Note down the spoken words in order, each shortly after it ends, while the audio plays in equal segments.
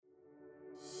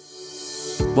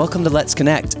Welcome to Let's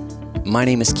Connect. My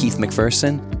name is Keith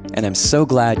McPherson, and I'm so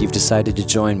glad you've decided to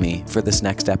join me for this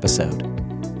next episode.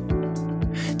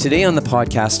 Today on the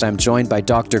podcast, I'm joined by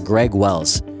Dr. Greg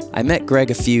Wells. I met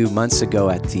Greg a few months ago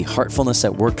at the Heartfulness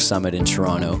at Work Summit in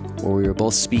Toronto, where we were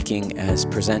both speaking as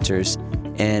presenters,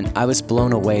 and I was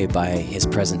blown away by his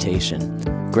presentation.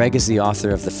 Greg is the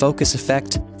author of The Focus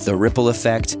Effect, The Ripple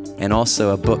Effect, and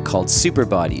also a book called Super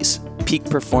Bodies: Peak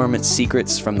Performance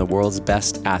Secrets from the World's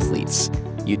Best Athletes.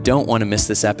 You don't want to miss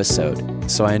this episode,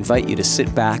 so I invite you to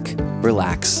sit back,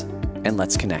 relax, and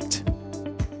let's connect.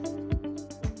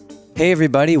 Hey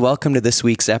everybody, welcome to this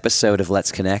week's episode of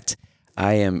Let's Connect.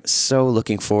 I am so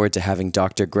looking forward to having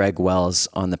Dr. Greg Wells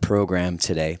on the program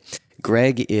today.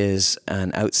 Greg is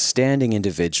an outstanding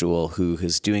individual who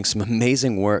is doing some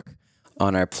amazing work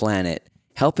on our planet,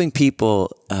 helping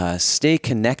people stay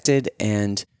connected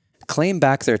and claim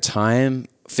back their time,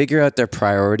 figure out their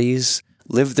priorities,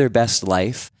 live their best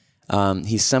life.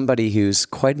 He's somebody who's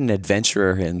quite an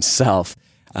adventurer himself,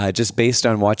 just based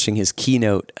on watching his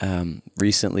keynote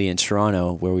recently in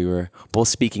Toronto, where we were both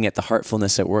speaking at the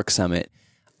Heartfulness at Work Summit.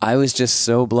 I was just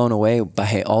so blown away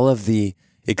by all of the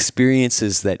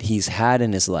experiences that he's had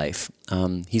in his life.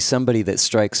 He's somebody that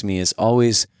strikes me as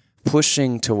always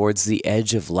pushing towards the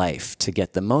edge of life to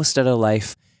get the most out of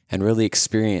life and really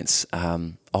experience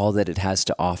all that it has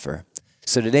to offer.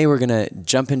 So today we're going to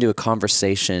jump into a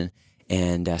conversation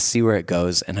and see where it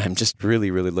goes. And I'm just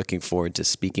really, really looking forward to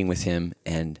speaking with him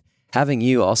and having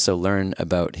you also learn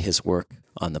about his work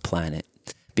on the planet.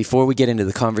 Before we get into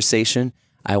the conversation,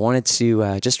 I wanted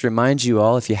to just remind you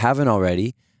all, if you haven't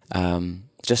already,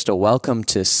 just a welcome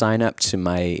to sign up to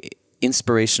my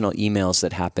inspirational emails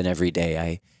that happen every day.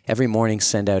 I every morning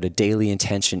send out a daily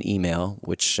intention email,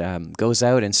 which goes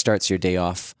out and starts your day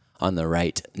off on the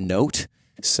right note.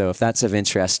 So if that's of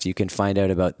interest, you can find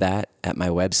out about that at my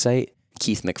website,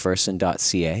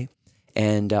 keithmcpherson.ca.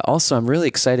 And also, I'm really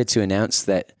excited to announce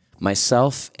that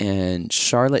myself and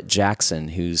Charlotte Jackson,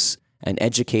 who's an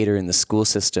educator in the school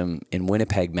system in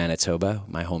Winnipeg, Manitoba,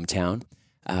 my hometown,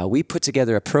 we put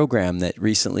together a program that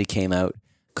recently came out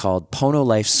called Pono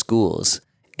Life Schools.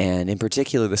 And in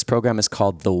particular, this program is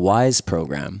called the WISE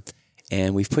program.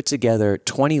 And we've put together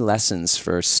 20 lessons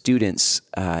for students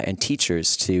and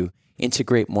teachers to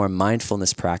integrate more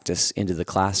mindfulness practice into the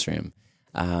classroom.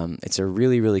 It's a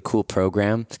really, really cool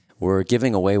program. We're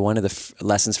giving away one of the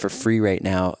lessons for free right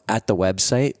now at the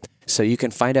website. So you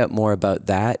can find out more about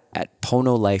that at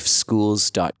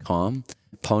ponolifeschools.com.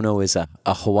 Pono is a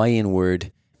Hawaiian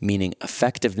word meaning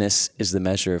effectiveness is the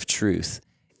measure of truth.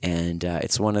 And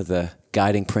it's one of the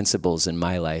guiding principles in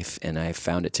my life, and I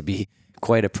found it to be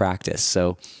quite a practice.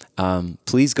 So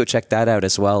please go check that out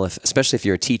as well, especially if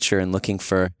you're a teacher and looking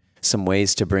for some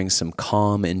ways to bring some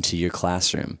calm into your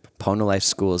classroom. Pono Life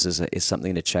Schools is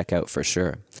something to check out for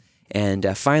sure.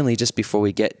 And finally, just before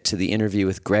we get to the interview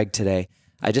with Greg today,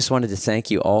 I just wanted to thank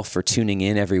you all for tuning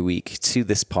in every week to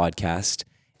this podcast.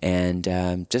 And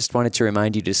just wanted to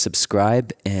remind you to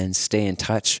subscribe and stay in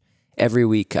touch. Every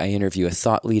week I interview a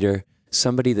thought leader,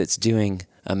 somebody that's doing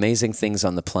amazing things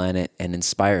on the planet and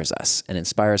inspires us and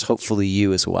inspires hopefully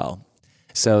you as well.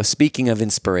 So speaking of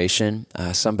inspiration,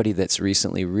 somebody that's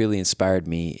recently really inspired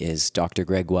me is Dr.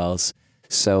 Greg Wells.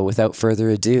 So without further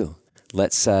ado,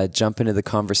 let's jump into the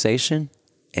conversation.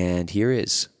 And here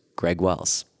is Greg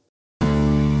Wells.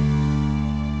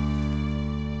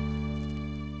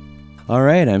 All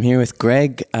right, I'm here with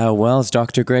Greg Wells,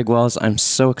 Dr. Greg Wells. I'm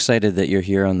so excited that you're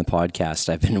here on the podcast.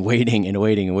 I've been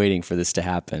waiting for this to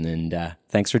happen. And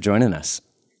thanks for joining us.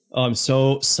 Oh, I'm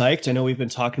so psyched. I know we've been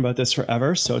talking about this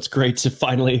forever, so it's great to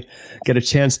finally get a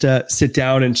chance to sit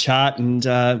down and chat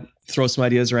and throw some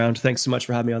ideas around. Thanks so much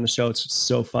for having me on the show. It's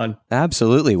so fun.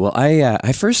 Absolutely. Well,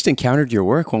 I first encountered your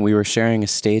work when we were sharing a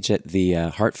stage at the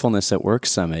Heartfulness at Work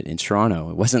Summit in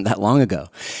Toronto. It wasn't that long ago.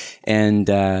 And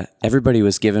everybody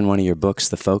was given one of your books,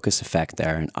 The Focus Effect,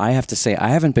 there. And I have to say, I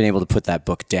haven't been able to put that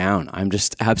book down. I'm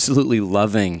just absolutely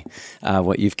loving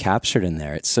what you've captured in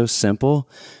there. It's so simple,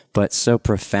 but so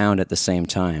profound at the same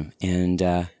time. And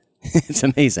it's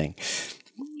amazing.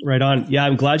 Right on. Yeah,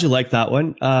 I'm glad you liked that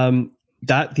one.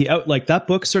 That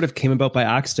book sort of came about by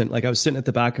accident. Like I was sitting at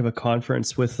the back of a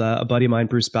conference with a buddy of mine,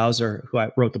 Bruce Bowser, who I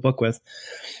wrote the book with.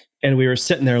 And we were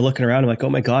sitting there looking around. I'm like, oh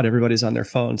my God, everybody's on their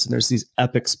phones. And there's these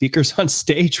epic speakers on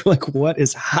stage. We're like, what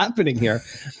is happening here?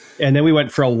 And then we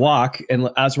went for a walk. And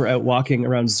as we're out walking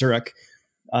around Zurich,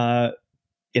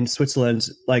 in Switzerland,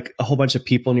 like a whole bunch of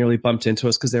people nearly bumped into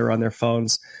us because they were on their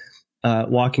phones.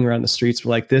 Walking around the streets,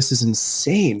 we're like, this is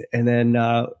insane. And then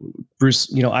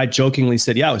Bruce, I jokingly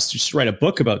said, yeah, I was just write a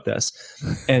book about this.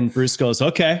 And Bruce goes,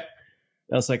 okay.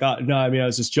 I was like, oh, no, I mean, I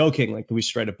was just joking. Like, we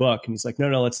should write a book. And he's like,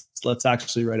 no, let's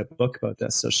actually write a book about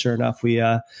this. So sure enough, we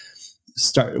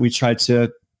tried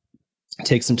to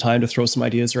take some time to throw some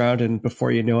ideas around. And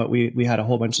before you know it, we had a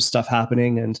whole bunch of stuff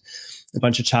happening and a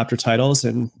bunch of chapter titles.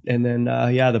 And then,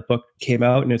 the book came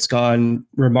out and it's gone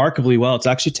remarkably well. It's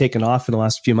actually taken off in the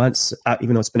last few months,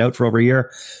 even though it's been out for over a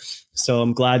year. So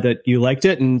I'm glad that you liked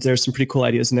it. And there's some pretty cool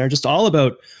ideas in there, just all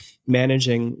about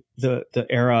managing the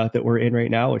era that we're in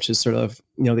right now, which is sort of,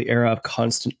 the era of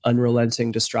constant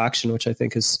unrelenting distraction, which I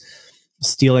think is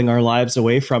stealing our lives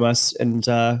away from us. And,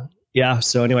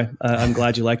 so anyway, I'm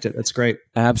glad you liked it. That's great.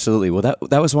 Absolutely. Well,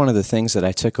 that was one of the things that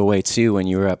I took away too when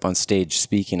you were up on stage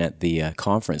speaking at the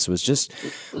conference, was just,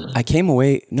 I came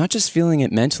away not just feeling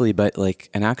it mentally, but like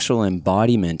an actual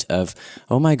embodiment of,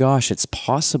 oh my gosh, it's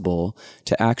possible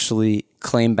to actually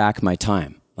claim back my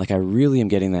time. Like, I really am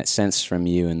getting that sense from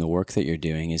you and the work that you're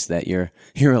doing, is that you're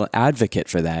an advocate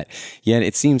for that. Yet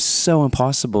it seems so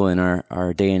impossible in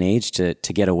our day and age to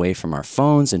get away from our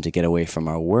phones and to get away from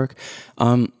our work.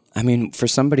 I mean, for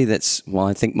somebody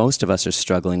I think most of us are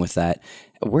struggling with that.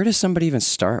 Where does somebody even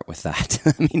start with that?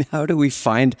 I mean, how do we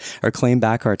find or claim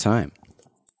back our time?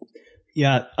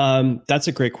 Yeah, that's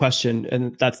a great question.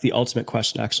 And that's the ultimate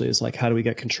question, actually, is like, how do we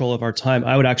get control of our time?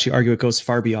 I would actually argue it goes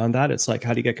far beyond that. It's like,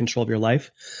 how do you get control of your life?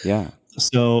 Yeah.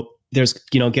 So there's,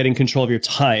 getting control of your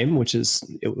time, which is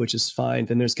fine.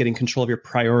 Then there's getting control of your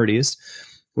priorities,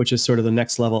 which is sort of the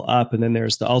next level up. And then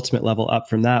there's the ultimate level up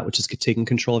from that, which is taking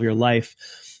control of your life.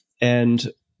 And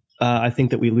I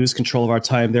think that we lose control of our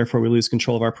time, therefore we lose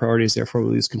control of our priorities, therefore we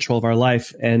lose control of our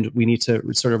life. And we need to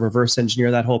sort of reverse engineer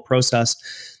that whole process.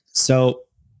 So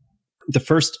the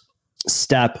first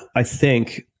step, I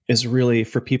think, is really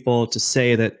for people to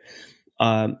say that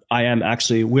I am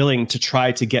actually willing to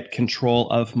try to get control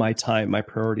of my time, my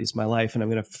priorities, my life, and I'm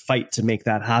going to fight to make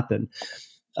that happen.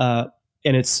 And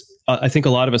it's, I think a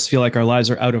lot of us feel like our lives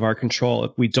are out of our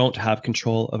control. We don't have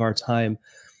control of our time.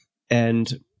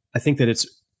 And I think that it's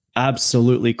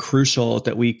absolutely crucial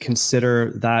that we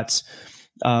consider that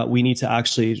we need to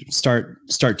actually start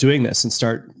doing this and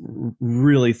start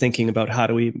really thinking about how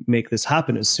do we make this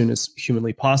happen as soon as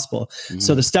humanly possible. Mm-hmm.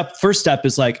 So the first step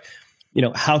is like,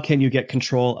 how can you get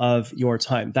control of your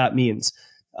time? That means,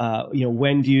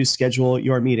 when do you schedule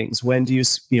your meetings? When do you,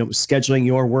 scheduling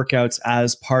your workouts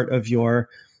as part of your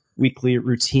weekly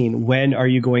routine? When are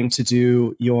you going to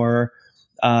do your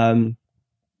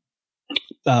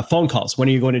phone calls? When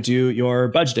are you going to do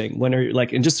your budgeting? When are you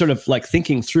and just sort of like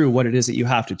thinking through what it is that you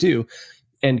have to do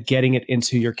and getting it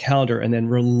into your calendar, and then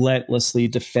relentlessly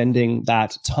defending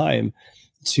that time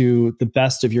to the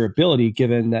best of your ability,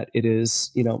 given that it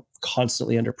is,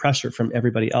 constantly under pressure from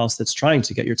everybody else that's trying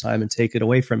to get your time and take it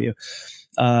away from you.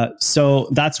 So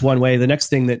that's one way. The next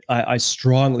thing that I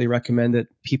strongly recommend that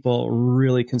people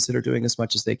really consider doing as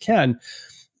much as they can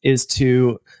is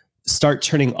to start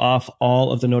turning off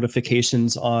all of the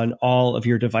notifications on all of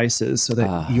your devices so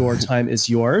that your time is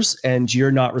yours and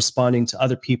you're not responding to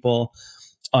other people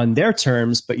on their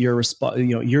terms, but you're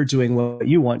doing what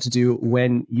you want to do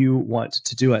when you want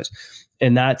to do it.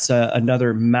 And that's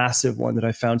another massive one that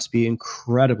I found to be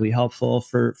incredibly helpful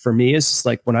for me. It's just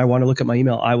like, when I want to look at my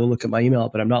email, I will look at my email,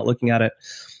 but I'm not looking at it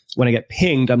when I get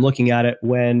pinged. I'm looking at it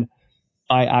when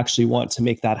I actually want to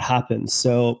make that happen.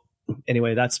 So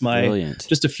anyway, that's Brilliant.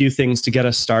 Just a few things to get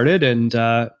us started. And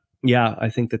I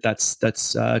think that's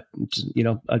just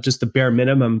the bare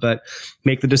minimum, but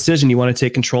make the decision. You want to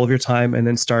take control of your time and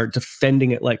then start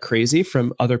defending it like crazy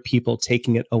from other people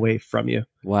taking it away from you.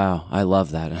 Wow. I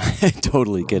love that. I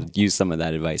totally could use some of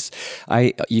that advice.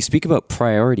 You speak about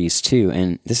priorities too.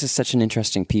 And this is such an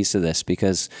interesting piece of this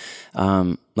because,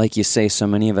 like you say, so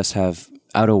many of us have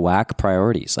out of whack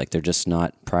priorities. Like, they're just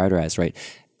not prioritized, right?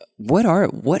 What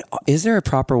is there a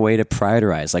proper way to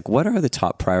prioritize? Like, what are the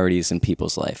top priorities in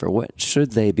people's life, or what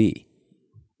should they be?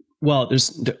 Well,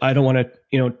 I don't want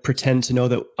to, pretend to know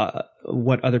that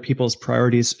what other people's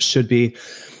priorities should be.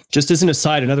 Just as an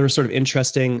aside, another sort of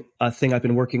interesting thing I've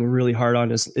been working really hard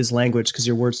on is language, because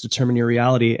your words determine your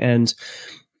reality. And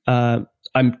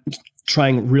I'm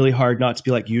trying really hard not to be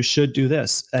like, you should do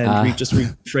this, and just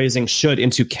rephrasing should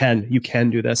into can. You can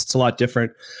do this. It's a lot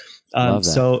different.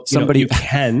 So you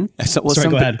can.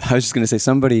 Go ahead. I was just going to say,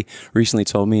 somebody recently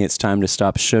told me it's time to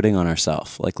stop shooting on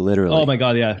ourselves, like literally. Oh my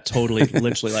God, yeah, totally,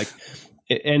 literally, like.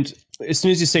 And as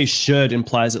soon as you say should,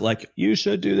 implies that like you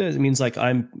should do this. It means like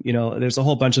there's a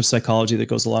whole bunch of psychology that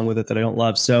goes along with it that I don't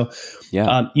love. So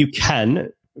you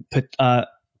can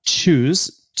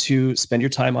choose to spend your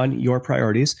time on your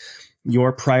priorities.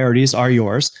 Your priorities are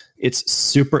yours. It's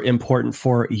super important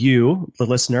for you, the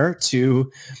listener,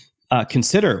 to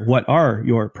consider what are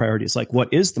your priorities. Like,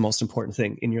 what is the most important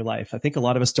thing in your life? I think a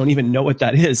lot of us don't even know what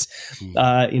that is.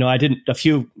 I didn't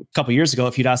couple years ago,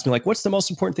 if you'd asked me like, what's the most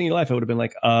important thing in your life? I would have been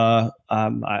like,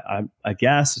 I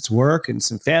guess it's work and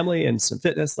some family and some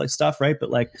fitness like stuff. Right. But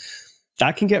like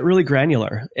that can get really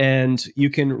granular, and you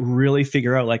can really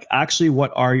figure out like actually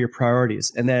what are your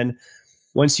priorities. And then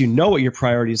once you know what your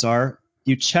priorities are,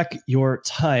 you check your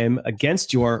time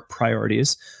against your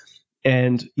priorities,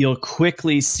 and you'll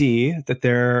quickly see that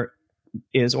there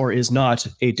is or is not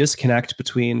a disconnect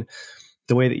between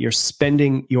the way that you're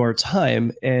spending your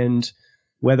time and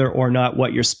whether or not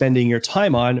what you're spending your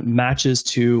time on matches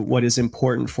to what is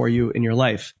important for you in your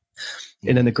life.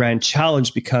 And then the grand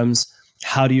challenge becomes,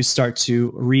 how do you start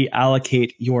to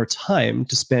reallocate your time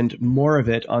to spend more of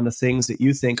it on the things that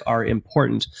you think are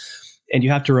important? And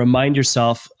you have to remind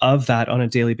yourself of that on a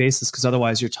daily basis, because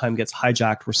otherwise your time gets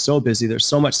hijacked. We're so busy. There's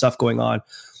so much stuff going on.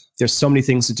 There's so many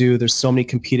things to do. There's so many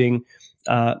competing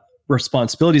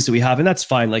responsibilities that we have. And that's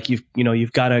fine. Like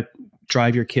you've got to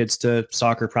drive your kids to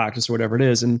soccer practice or whatever it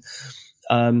is. And,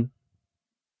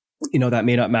 that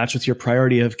may not match with your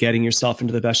priority of getting yourself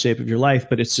into the best shape of your life,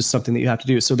 but it's just something that you have to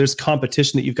do. So there's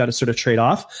competition that you've got to sort of trade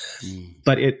off,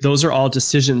 but those are all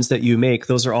decisions that you make.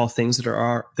 Those are all things that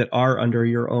are under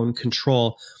your own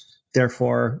control.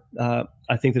 Therefore,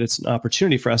 I think that it's an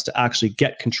opportunity for us to actually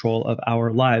get control of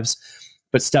our lives.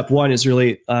 But step one is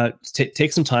really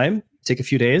take some time, take a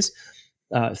few days,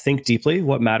 think deeply.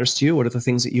 What matters to you? What are the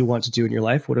things that you want to do in your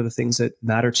life? What are the things that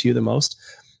matter to you the most?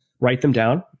 Write them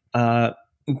down.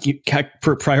 You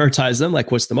prioritize them.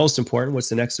 Like, what's the most important? What's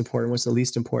the next important? What's the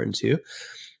least important to you?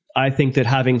 I think that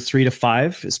having 3 to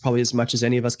 5 is probably as much as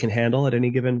any of us can handle at any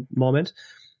given moment.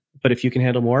 But if you can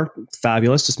handle more,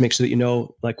 fabulous. Just make sure that you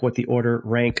know like what the order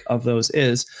rank of those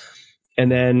is,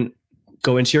 and then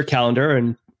go into your calendar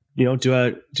and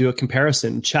do a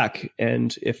comparison check.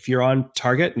 And if you're on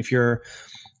target, and if your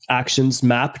actions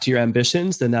map to your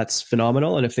ambitions, then that's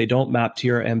phenomenal. And if they don't map to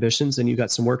your ambitions, then you've got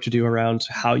some work to do around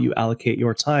how you allocate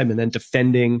your time, and then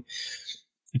defending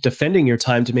your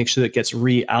time to make sure that it gets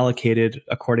reallocated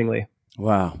accordingly.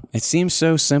 Wow. It seems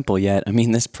so simple, yet, I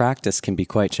mean, this practice can be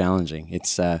quite challenging.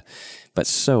 It's, but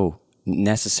so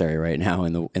necessary right now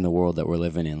in the world that we're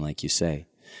living in, like you say.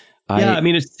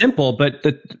 It's simple,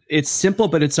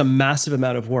 but it's a massive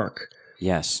amount of work.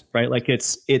 Yes. Right. Like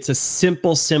it's a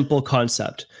simple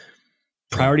concept.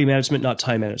 Priority management, not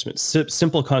time management.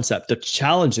 Simple concept. The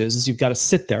challenge is you've got to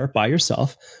sit there by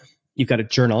yourself. You've got to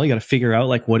journal. You got to figure out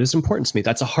like, what is important to me?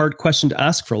 That's a hard question to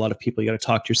ask for a lot of people. You got to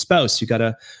talk to your spouse. You got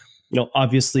to,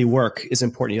 obviously work is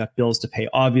important. You have bills to pay.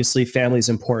 Obviously family is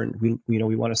important. We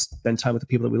want to spend time with the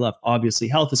people that we love. Obviously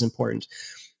health is important.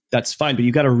 That's fine. But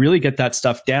you got to really get that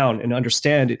stuff down and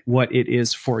understand what it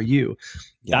is for you.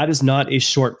 Yeah. That is not a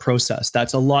short process.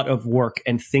 That's a lot of work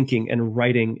and thinking and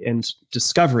writing and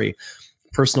discovery,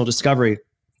 personal discovery.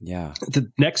 Yeah. The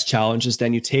next challenge is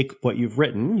then you take what you've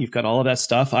written, you've got all of that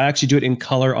stuff. I actually do it in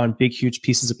color on big, huge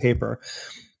pieces of paper.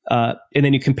 And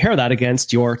then you compare that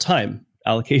against your time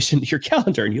allocation to your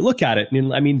calendar, and you look at it.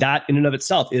 And I mean, that in and of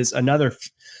itself is another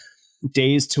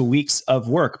days to weeks of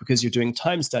work, because you're doing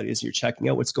time studies, you're checking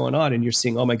out what's going on, and you're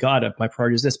seeing, oh my God, my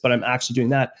priority is this, but I'm actually doing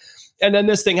that. And then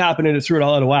this thing happened and it threw it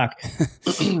all out of whack.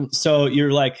 So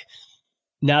you're like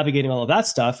navigating all of that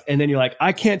stuff. And then you're like,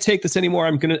 I can't take this anymore.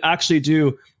 I'm going to actually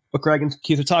do what Greg and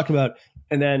Keith are talking about.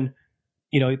 And then,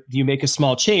 you make a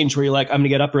small change where you're like, I'm going to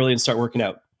get up early and start working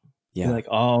out. Yeah. You're like,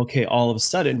 oh, okay. All of a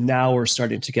sudden now we're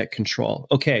starting to get control.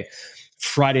 Okay.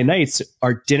 Friday nights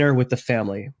are dinner with the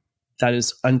family. That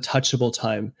is untouchable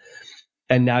time.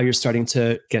 And now you're starting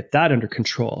to get that under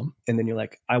control. And then you're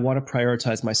like, I want to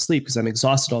prioritize my sleep because I'm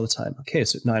exhausted all the time. Okay,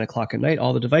 so at 9:00 at night,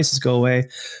 all the devices go away,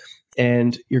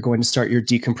 and you're going to start your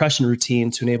decompression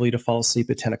routine to enable you to fall asleep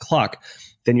at 10:00.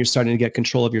 Then you're starting to get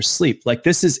control of your sleep. Like,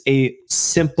 this is a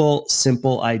simple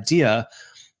idea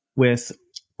with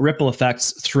ripple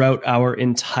effects throughout our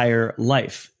entire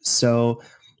life. So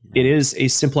it is a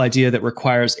simple idea that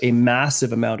requires a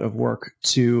massive amount of work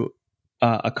to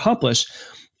accomplish.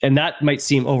 And that might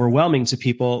seem overwhelming to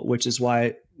people, which is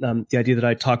why the idea that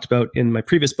I talked about in my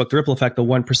previous book, The Ripple Effect, the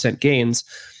 1% gains,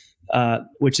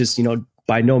 which is,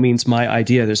 by no means my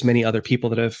idea. There's many other people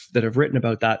that have written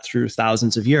about that through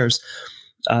thousands of years.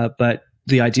 But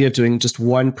the idea of doing just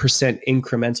 1%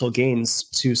 incremental gains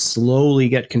to slowly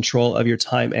get control of your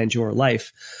time and your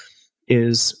life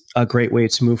is a great way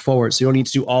to move forward. So you don't need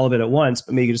to do all of it at once,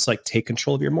 but maybe just like take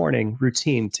control of your morning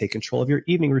routine, take control of your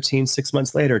evening routine 6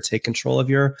 months later, take control of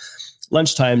your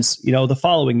lunchtimes, the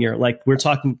following year. Like, we're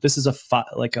talking, this is a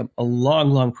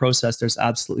long process. There's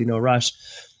absolutely no rush.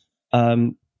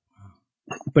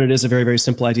 but it is a very, very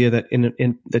simple idea that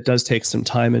that does take some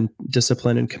time and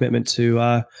discipline and commitment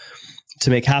to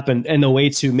make happen. And the way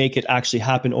to make it actually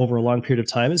happen over a long period of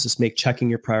time is just make checking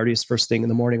your priorities first thing in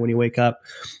the morning when you wake up,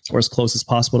 or as close as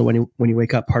possible to when you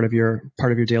wake up, part of your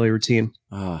daily routine.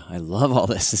 Oh, I love all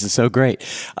this. This is so great.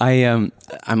 I'm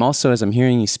also, as I'm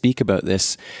hearing you speak about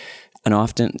this, and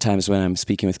oftentimes when I'm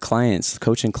speaking with clients,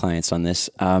 coaching clients on this,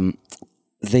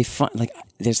 they find like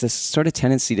there's this sort of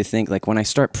tendency to think like when I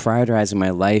start prioritizing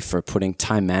my life or putting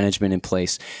time management in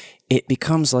place, it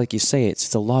becomes, like you say,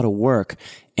 it's a lot of work,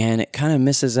 and it kind of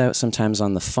misses out sometimes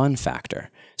on the fun factor.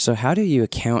 So how do you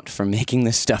account for making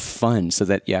this stuff fun so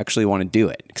that you actually want to do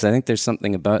it? Because I think there's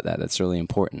something about that that's really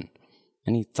important.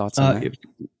 Any thoughts on that?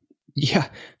 Yeah,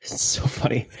 it's so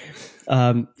funny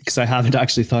because I haven't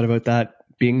actually thought about that,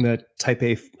 being the type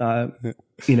A,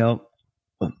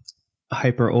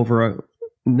 hyper over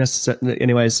necessary.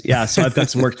 Anyways, yeah. So I've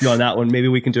got some work to do on that one. Maybe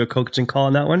we can do a coaching call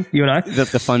on that one, you and I. The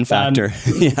fun factor.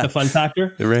 The fun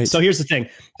factor. Right. So here's the thing.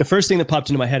 The first thing that popped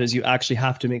into my head is you actually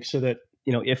have to make sure that,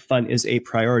 if fun is a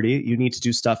priority, you need to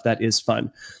do stuff that is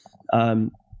fun. I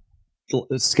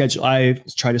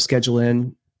try to schedule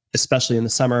in, especially in the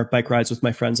summer, bike rides with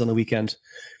my friends on the weekend.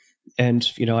 And,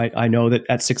 I know that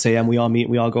at 6 a.m. we all meet,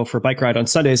 we all go for a bike ride on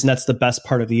Sundays. And that's the best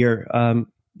part of the year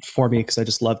for me, because I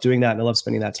just love doing that. And I love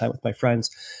spending that time with my friends.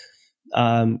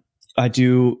 I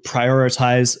do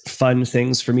prioritize fun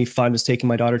things. For me, fun is taking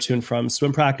my daughter to and from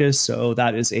swim practice. So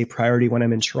that is a priority when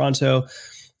I'm in Toronto.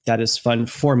 That is fun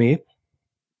for me.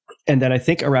 And then I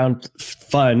think around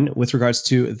fun with regards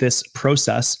to this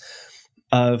process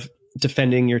of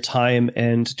defending your time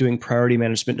and doing priority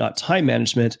management, not time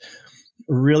management,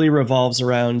 really revolves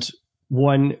around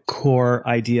one core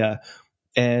idea.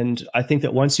 And I think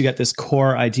that once you get this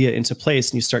core idea into place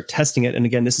and you start testing it, and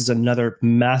again, this is another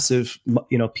massive,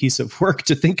 piece of work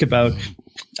to think about,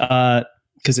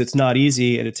 because it's not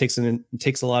easy, and it takes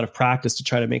a lot of practice to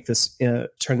try to make this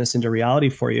turn this into reality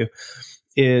for you,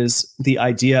 is the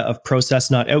idea of process,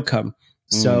 not outcome.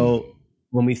 So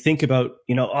when we think about,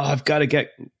 I've got to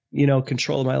get,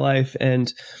 control of my life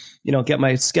and, get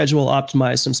my schedule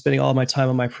optimized. I'm spending all my time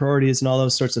on my priorities and all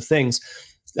those sorts of things.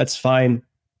 That's fine.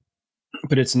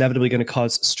 But it's inevitably going to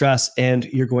cause stress, and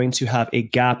you're going to have a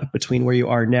gap between where you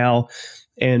are now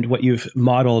and what you've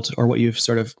modeled, or what you've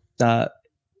sort of,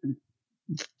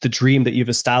 the dream that you've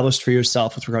established for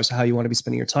yourself with regards to how you want to be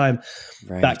spending your time.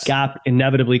 Right. That gap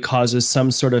inevitably causes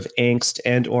some sort of angst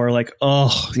or like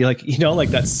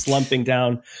that slumping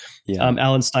down. Yeah.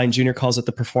 Alan Stein Jr. calls it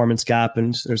the performance gap,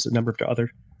 and there's a number of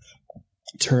other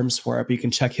terms for it, but you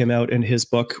can check him out in his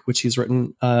book, which he's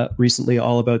written recently,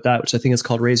 all about that, which I think is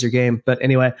called Raise Your Game. But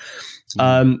anyway,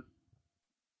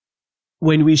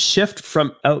 when we shift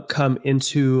from outcome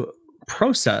into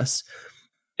process,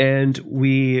 and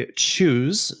we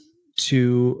choose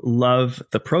to love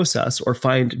the process or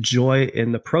find joy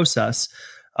in the process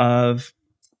of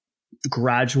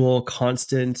gradual,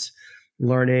 constant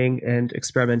learning and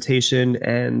experimentation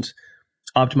and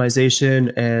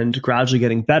optimization and gradually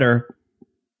getting better,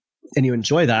 and you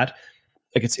enjoy that,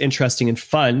 like it's interesting and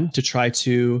fun to try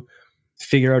to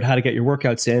figure out how to get your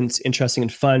workouts in. It's interesting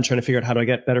and fun trying to figure out how do I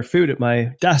get better food at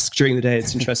my desk during the day.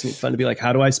 It's interesting and fun to be like,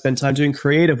 how do I spend time doing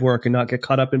creative work and not get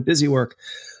caught up in busy work?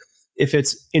 If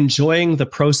it's enjoying the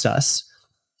process,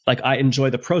 like I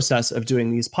enjoy the process of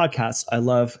doing these podcasts. I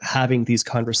love having these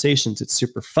conversations. It's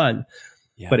super fun,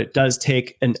 but it does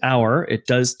take an hour. It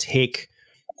does take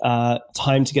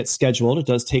time to get scheduled. It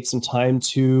does take some time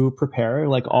to prepare,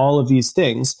 like all of these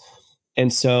things.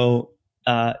 And so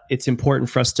it's important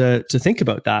for us to think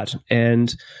about that,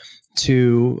 and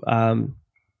to and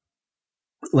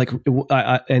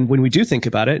when we do think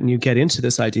about it and you get into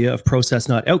this idea of process,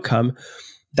 not outcome,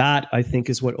 that I think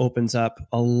is what opens up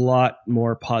a lot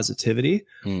more positivity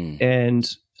and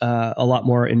a lot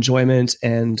more enjoyment,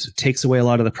 and takes away a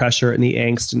lot of the pressure and the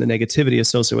angst and the negativity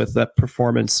associated with that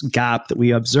performance gap that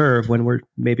we observe when we're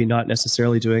maybe not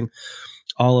necessarily doing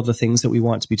all of the things that we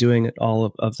want to be doing at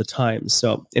all of the time.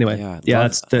 So anyway,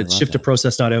 that's the shift to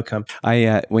process, not outcome.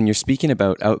 When you're speaking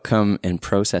about outcome and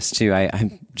process too,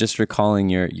 I'm just recalling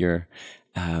your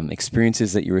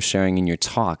experiences that you were sharing in your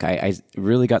talk. I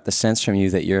really got the sense from you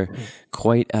that you're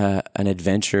quite an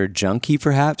adventure junkie,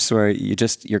 perhaps, where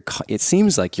it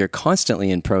seems like you're constantly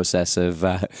in process of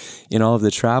in all of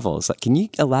the travels. Like, can you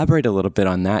elaborate a little bit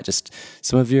on that? Just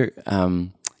some of your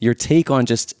take on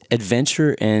just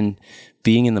adventure and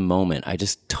being in the moment. I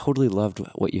just totally loved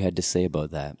what you had to say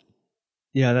about that.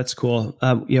 Yeah, that's cool.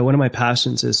 One of my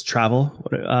passions is travel.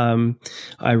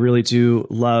 I really do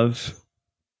love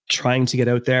trying to get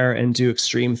out there and do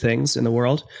extreme things in the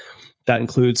world. That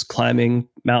includes climbing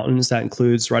mountains. That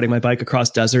includes riding my bike across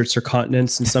deserts or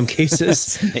continents in some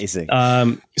cases. Amazing.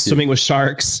 Swimming with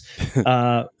sharks,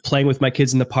 playing with my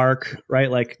kids in the park,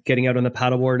 right? Like getting out on the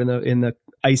paddleboard in the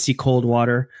icy cold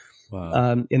water.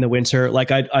 Wow. In the winter.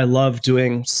 Like I love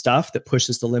doing stuff that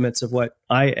pushes the limits of what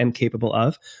I am capable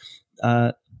of.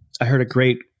 I heard a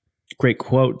great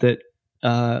quote that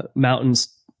mountains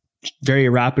very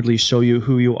rapidly show you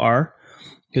who you are.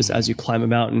 Because as you climb a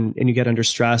mountain and you get under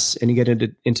stress and you get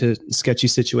into sketchy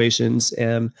situations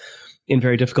and in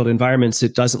very difficult environments,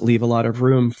 it doesn't leave a lot of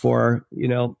room for,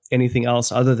 anything else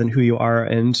other than who you are.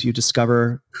 And you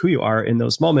discover who you are in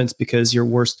those moments because your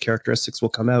worst characteristics will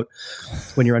come out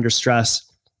when you're under stress.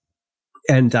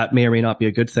 And that may or may not be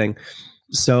a good thing.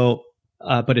 So,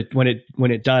 but when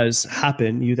it does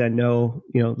happen, you then know,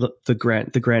 the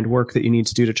grand work that you need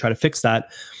to do to try to fix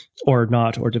that or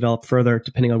not, or develop further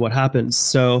depending on what happens.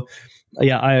 So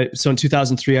so in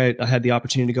 2003, I had the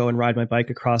opportunity to go and ride my bike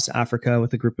across Africa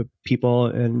with a group of people.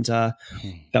 And that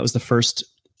was the first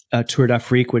Tour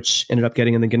d'Afrique, which ended up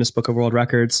getting in the Guinness Book of World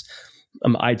Records.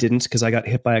 I didn't, because I got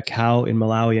hit by a cow in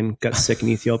Malawi and got sick in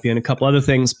Ethiopia and a couple other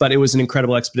things, but it was an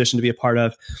incredible expedition to be a part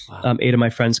of. Wow. 8 of my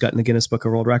friends got in the Guinness Book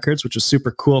of World Records, which was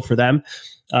super cool for them.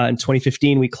 In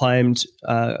 2015, we climbed,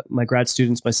 my grad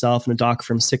students, myself, and a doc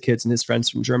from Sick Kids and his friends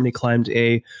from Germany climbed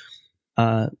a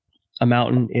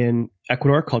mountain in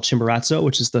Ecuador called Chimborazo,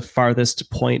 which is the farthest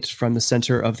point from the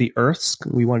center of the Earth.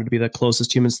 We wanted to be the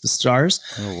closest humans to the stars.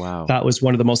 Oh, wow. That was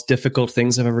one of the most difficult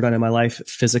things I've ever done in my life,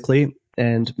 physically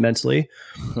and mentally.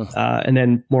 And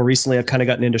then more recently, I've kind of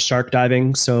gotten into shark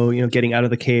diving. So, getting out of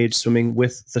the cage, swimming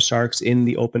with the sharks in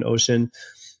the open ocean.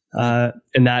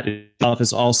 And that itself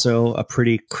is also a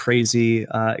pretty crazy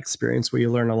experience where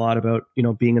you learn a lot about,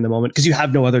 being in the moment, because you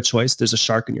have no other choice. There's a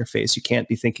shark in your face. You can't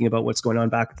be thinking about what's going on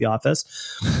back at the office.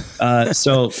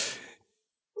 So,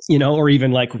 or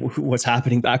even like what's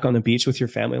happening back on the beach with your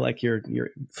family, like you're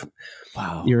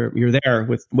there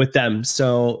with them.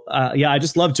 So, I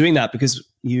just love doing that because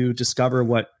you discover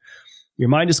what your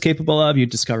mind is capable of, you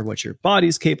discover what your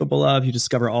body's capable of, you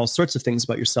discover all sorts of things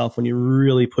about yourself when you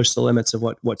really push the limits of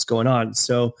what's going on.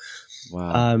 So,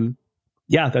 wow.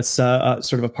 That's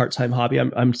sort of a part-time hobby.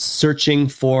 I'm searching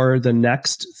for the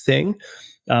next thing.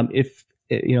 If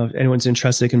anyone's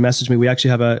interested, they can message me. We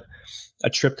actually have a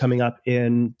trip coming up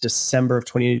in December of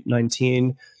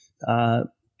 2019.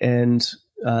 And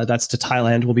that's to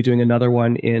Thailand. We'll be doing another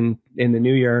one in the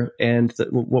new year. And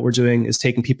what we're doing is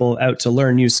taking people out to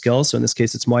learn new skills. So in this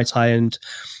case, it's Muay Thai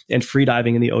and free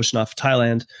diving in the ocean off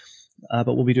Thailand.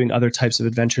 But we'll be doing other types of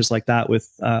adventures like that with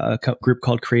a group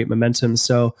called Create Momentum.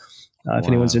 So if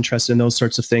anyone's interested in those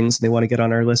sorts of things and they want to get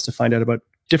on our list to find out about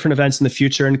different events in the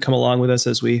future and come along with us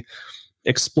as we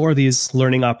explore these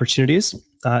learning opportunities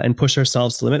and push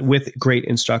ourselves to the limit with great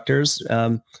instructors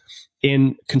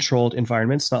in controlled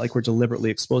environments. Not like we're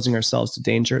deliberately exposing ourselves to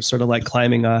danger. It's sort of like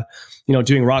climbing,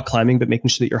 doing rock climbing, but making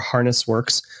sure that your harness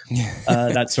works,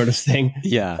 that sort of thing.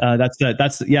 Yeah. That's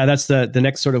the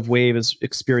next sort of wave is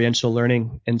experiential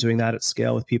learning and doing that at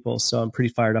scale with people. So I'm pretty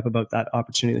fired up about that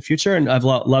opportunity in the future. And I've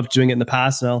loved doing it in the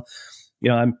past. And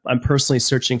I'm personally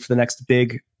searching for the next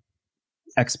big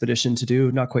expedition to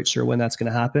do. Not quite sure when that's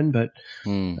going to happen, but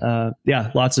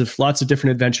lots of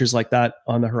different adventures like that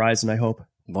on the horizon, I hope.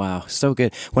 Wow, so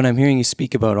good. When I'm hearing you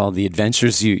speak about all the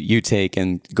adventures you take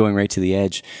and going right to the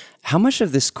edge, how much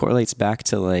of this correlates back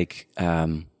to like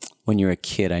when you were a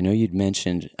kid? I know you'd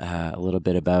mentioned a little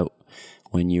bit about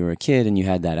when you were a kid and you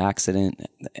had that accident.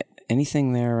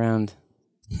 Anything there around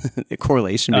the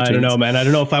correlation between? I don't know, man. I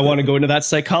don't know if I want to go into that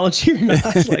psychology or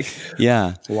not. Like,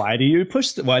 yeah. Why do you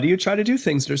try to do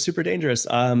things that are super dangerous?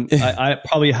 I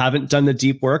probably haven't done the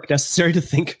deep work necessary to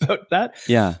think about that.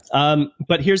 Yeah.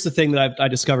 But here's the thing that I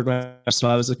discovered so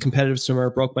I was a competitive swimmer,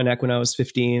 broke my neck when I was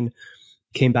 15,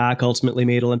 came back, ultimately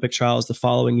made Olympic trials the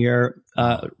following year,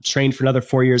 trained for another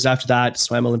 4 years after that,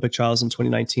 swam Olympic trials in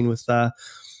 2019 with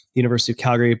University of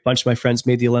Calgary. A bunch of my friends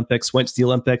made the Olympics, went to the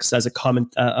Olympics as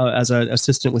an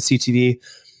assistant with CTV,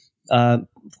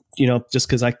 just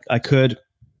because I could.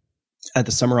 Had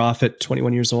the summer off at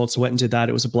 21 years old, so went and did that.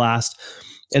 It was a blast.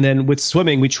 And then with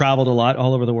swimming, we traveled a lot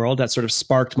all over the world. That sort of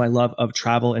sparked my love of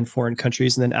travel in foreign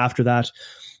countries. And then after that,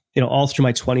 all through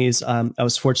my 20s, I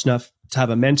was fortunate enough to have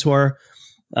a mentor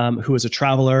who was a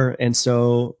traveler. And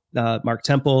so Mark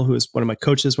Temple, who was one of my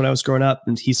coaches when I was growing up,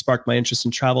 and he sparked my interest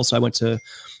in travel. So I went to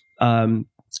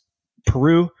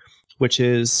Peru, which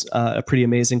is a pretty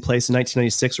amazing place, in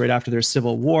 1996, right after their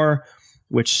civil war,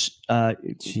 which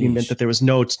meant that there was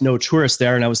no tourists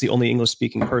there, and I was the only English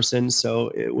speaking person. So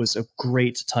it was a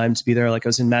great time to be there. Like I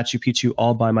was in Machu Picchu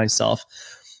all by myself.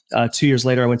 2 years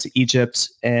later, I went to Egypt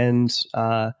and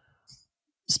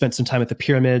spent some time at the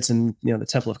pyramids and the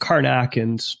Temple of Karnak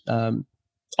and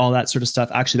all that sort of stuff.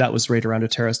 Actually, that was right around a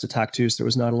terrorist attack too, so there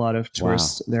was not a lot of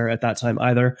tourists there at that time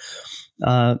either.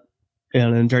 And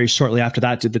then very shortly after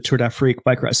that, did the Tour d'Afrique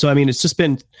bike ride. So I mean, it's just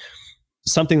been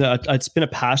something that it's been a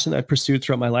passion that I've pursued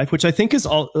throughout my life, which I think has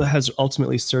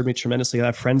ultimately served me tremendously. I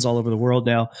have friends all over the world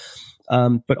now,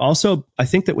 but also I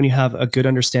think that when you have a good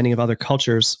understanding of other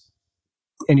cultures,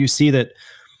 and you see that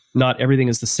not everything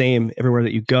is the same everywhere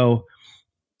that you go.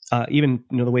 Even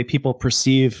the way people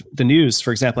perceive the news.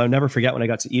 For example, I'll never forget when I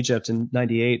got to Egypt in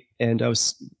 '98, and I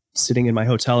was sitting in my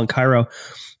hotel in Cairo,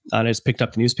 and I just picked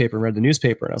up the newspaper and read the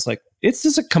newspaper, and I was like, "It's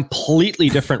just a completely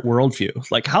different worldview.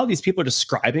 Like how these people are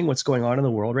describing what's going on in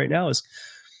the world right now is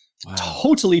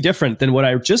totally different than what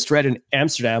I just read in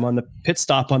Amsterdam on the pit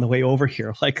stop on the way over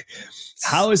here. Like,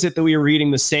 how is it that we are reading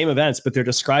the same events, but they're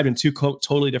described in two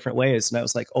totally different ways?" And I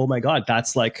was like, oh my God,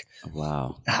 that's like,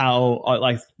 how,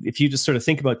 like, if you just sort of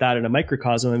think about that in a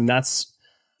microcosm, and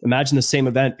imagine the same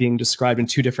event being described in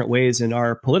two different ways in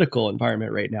our political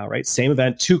environment right now, right? Same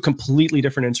event, two completely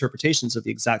different interpretations of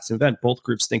the exact same event. Both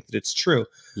groups think that it's true.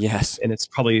 Yes. And it's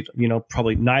probably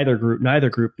neither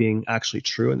group being actually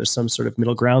true. And there's some sort of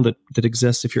middle ground that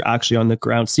exists if you're actually on the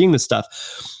ground seeing this stuff.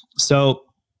 So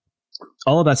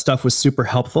all of that stuff was super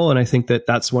helpful. And I think that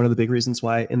that's one of the big reasons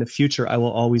why in the future, I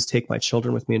will always take my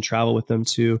children with me and travel with them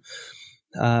to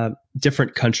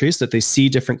different countries, that they see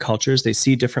different cultures, they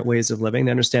see different ways of living.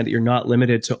 They understand that you're not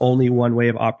limited to only one way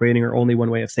of operating or only one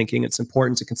way of thinking. It's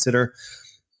important to consider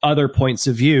other points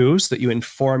of view so that you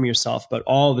inform yourself about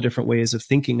all the different ways of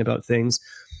thinking about things,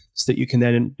 so that you can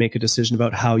then make a decision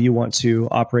about how you want to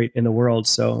operate in the world.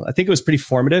 So I think it was pretty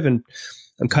formative, and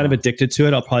I'm kind of addicted to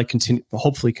it. I'll probably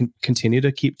hopefully continue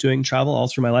to keep doing travel all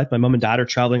through my life. My mom and dad are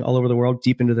traveling all over the world,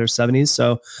 deep into their 70s.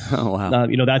 So,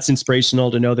 that's inspirational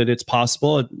to know that it's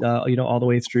possible, all the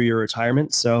way through your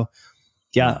retirement. So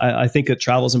yeah, I think that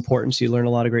travel is important. So you learn a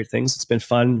lot of great things. It's been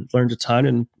fun, learned a ton,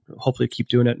 and hopefully keep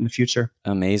doing it in the future.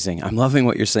 Amazing. I'm loving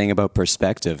what you're saying about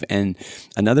perspective. And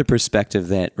another perspective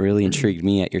that really intrigued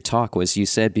me at your talk was you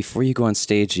said before you go on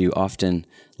stage, you often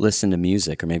listen to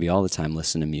music, or maybe all the time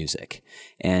listen to music.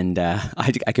 And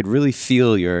I could really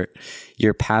feel your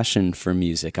passion for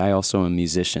music. I also am a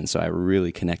musician, so I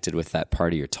really connected with that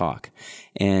part of your talk.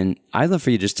 And I'd love for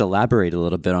you just to elaborate a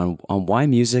little bit on why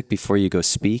music before you go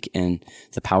speak, and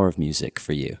the power of music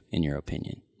for you, in your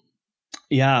opinion.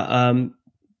 Yeah,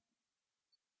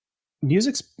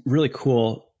 music's really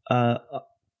cool.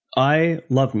 I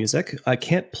love music. I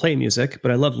can't play music,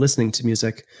 but I love listening to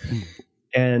music.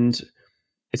 And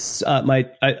it's I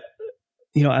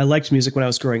liked music when I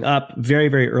was growing up. Very,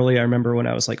 very early. I remember when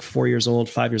I was like 4 years old,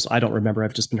 5 years old. I don't remember.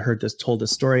 I've just been told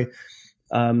this story,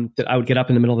 that I would get up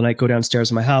in the middle of the night, go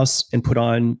downstairs in my house and put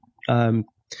on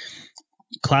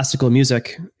classical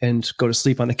music and go to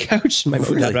sleep on the couch. My mom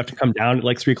would have to come down at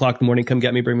like 3 o'clock in the morning, come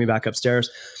get me, bring me back upstairs.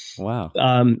 Wow.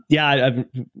 I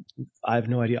have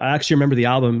no idea. I actually remember the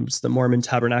albums, the Mormon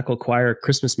Tabernacle Choir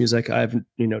Christmas music. I have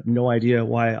no idea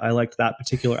why I liked that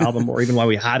particular album or even why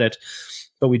we had it,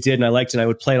 but we did, and I liked it, and I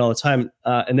would play it all the time.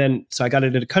 And then, so I got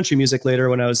into country music later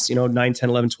when I was, 9, 10,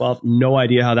 11, 12. No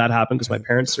idea how that happened, because my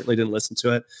parents certainly didn't listen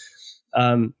to it.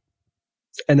 And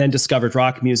then discovered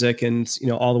rock music, and,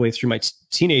 all the way through my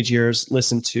teenage years,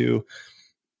 listened to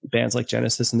bands like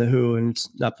Genesis and The Who and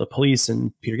Not the Police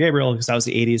and Peter Gabriel, because that was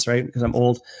the 80s, right? Because I'm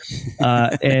old.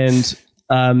 But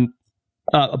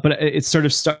it sort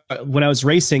of started when I was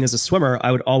racing as a swimmer.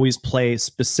 I would always play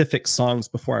specific songs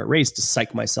before I raced to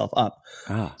psych myself up.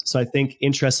 So I think,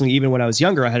 interestingly, even when I was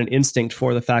younger, I had an instinct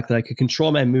for the fact that I could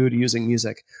control my mood using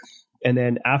music. And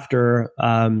then after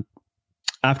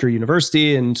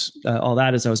university and all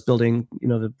that, as I was building,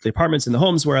 the apartments and the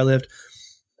homes where I lived,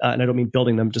 and I don't mean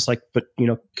building them, but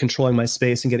controlling my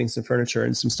space and getting some furniture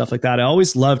and some stuff like that. I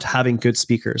always loved having good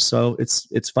speakers. So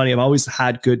it's funny. I've always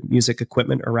had good music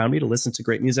equipment around me to listen to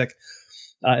great music.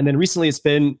 And then recently it's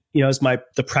been, as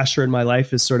the pressure in my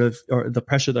life is or the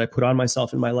pressure that I put on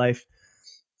myself in my life,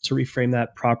 to reframe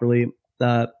that properly,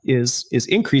 is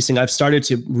increasing. I've started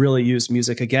to really use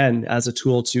music again as a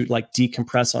tool to like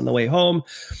decompress on the way home,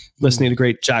 listening to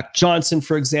great Jack Johnson,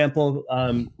 for example,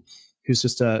 who's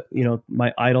just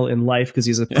my idol in life, because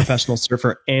he's a professional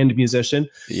surfer and musician.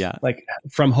 Yeah, like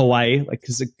from Hawaii. Like,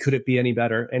 could it be any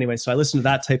better? Anyway, so I listen to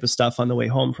that type of stuff on the way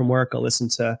home from work. I'll listen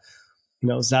to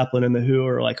Zeppelin and The Who,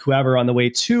 or like whoever on the way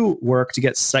to work to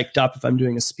get psyched up if I'm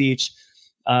doing a speech.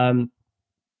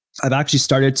 I've actually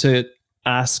started to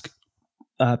ask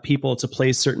people to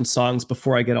play certain songs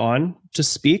before I get on to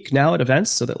speak now at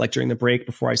events, so that like during the break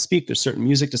before I speak, there's certain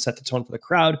music to set the tone for the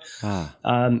crowd.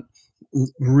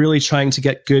 Really trying to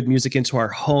get good music into our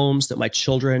homes, that my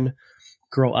children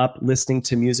grow up listening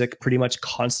to music pretty much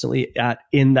constantly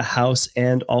in the house,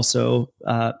 and also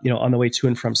on the way to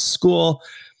and from school.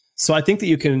 So I think that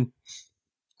you can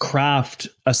craft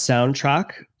a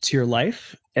soundtrack to your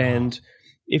life, and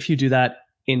if you do that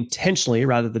intentionally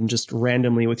rather than just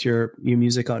randomly with your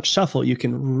music on shuffle, you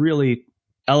can really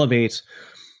elevate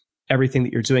everything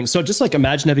that you're doing. So just like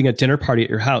imagine having a dinner party at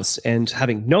your house and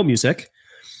having no music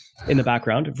in the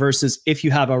background, versus if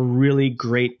you have a really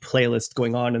great playlist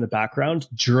going on in the background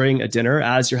during a dinner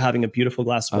as you're having a beautiful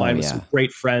glass of wine with some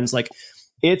great friends. Like,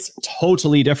 it's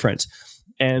totally different.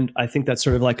 And I think that's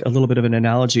sort of like a little bit of an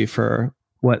analogy for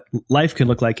what life can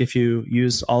look like if you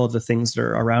use all of the things that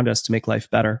are around us to make life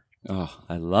better. Oh,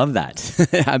 I love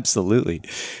that. Absolutely.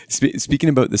 Speaking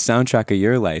about the soundtrack of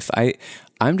your life,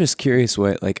 I'm just curious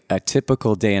what like a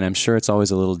typical day, and I'm sure it's always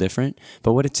a little different,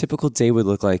 but what a typical day would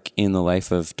look like in the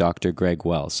life of Dr. Greg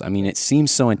Wells. I mean, it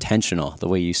seems so intentional the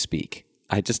way you speak.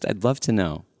 I'd love to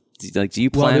know. Do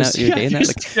you plan out your day in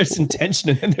that? There's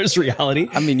intention and then there's reality.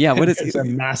 I mean, yeah, what is there's a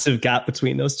massive gap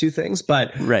between those two things,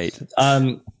 but right.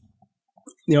 I'm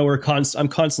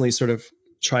constantly sort of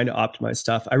trying to optimize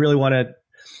stuff.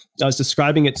 I was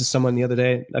describing it to someone the other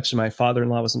day. Actually, my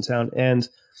father-in-law was in town, and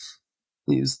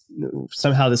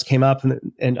somehow this came up,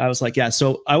 and I was like, yeah,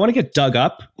 so I want to get dug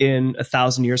up in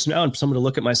 1,000 years from now, and someone to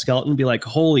look at my skeleton and be like,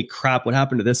 holy crap, what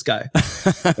happened to this guy?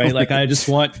 Right? Like, I just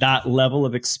want that level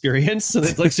of experience, so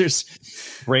that like there's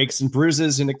breaks and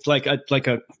bruises, and it's like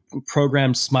a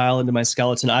programmed smile into my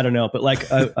skeleton. I don't know, but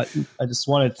like I just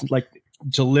wanted to like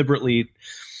deliberately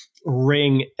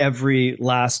wring every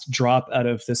last drop out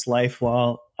of this life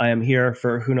while I am here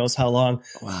for who knows how long.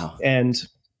 Wow. And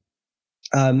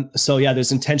so yeah,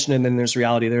 there's intention and then there's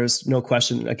reality. There's no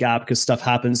question a gap because stuff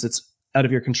happens that's out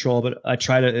of your control, but I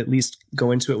try to at least go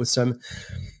into it with some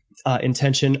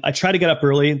intention. I try to get up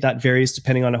early. That varies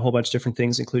depending on a whole bunch of different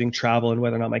things, including travel and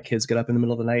whether or not my kids get up in the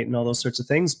middle of the night and all those sorts of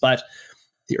things. But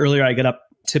the earlier I get up,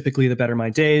 typically the better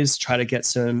my days. Try to get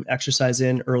some exercise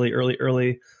in early.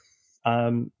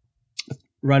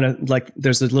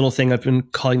 There's a little thing I've been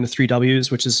calling the 3 W's,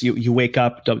 which is you wake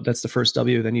up, that's the first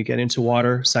W, then you get into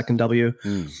water, second W.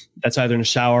 That's either in a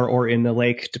shower or in the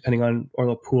lake, or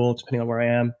the pool, depending on where I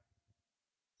am.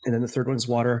 And then the third one is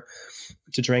water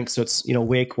to drink. So it's,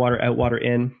 wake, water out, water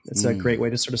in. It's a great way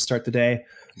to sort of start the day.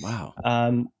 Wow.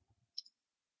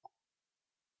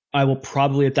 I will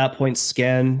probably at that point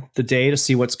scan the day to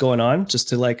see what's going on, just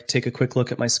to like take a quick look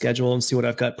at my schedule and see what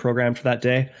I've got programmed for that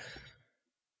day.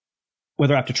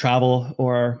 Whether I have to travel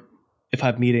or if I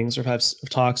have meetings or if I have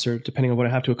talks or depending on what I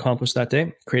have to accomplish that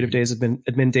day. Creative days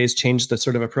admin days change the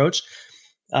sort of approach.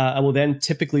 I will then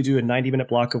typically do a 90-minute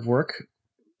block of work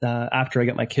after I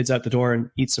get my kids out the door and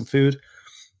eat some food.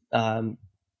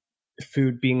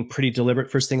 Food being pretty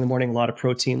deliberate first thing in the morning, a lot of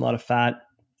protein, a lot of fat,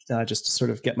 just to sort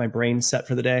of get my brain set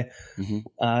for the day.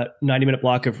 90-minute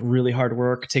block of really hard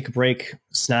work, take a break,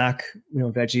 snack,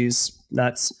 veggies,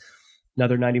 nuts.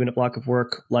 Another 90-minute block of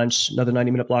work, lunch, another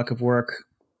 90-minute block of work,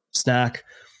 snack.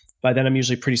 By then I'm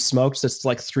usually pretty smoked. That's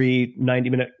like 3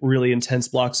 90-minute really intense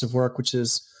blocks of work, which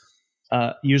is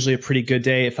usually a pretty good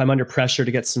day. If I'm under pressure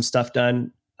to get some stuff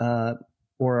done,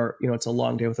 or it's a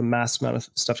long day with a massive amount of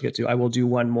stuff to get to, I will do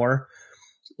one more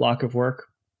block of work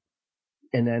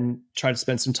and then try to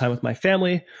spend some time with my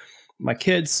family, my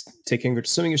kids, take Ingrid to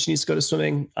swimming if she needs to go to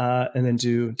swimming, and then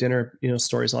do dinner,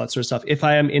 stories, all that sort of stuff. If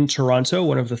I am in Toronto,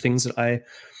 one of the things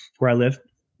where I live,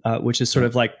 which is sort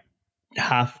of like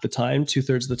half the time,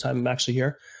 2/3 of the time I'm actually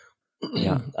here.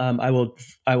 Yeah. I will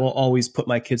always put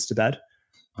my kids to bed.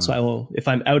 So I will, if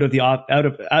I'm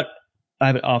I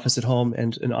have an office at home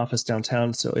and an office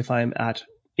downtown. So if I'm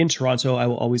in Toronto, I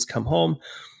will always come home,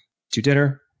 do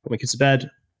dinner, put my kids to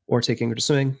bed, or take Ingrid to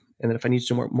swimming. And then if I need to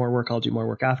do more work, I'll do more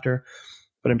work after.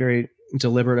 But I'm very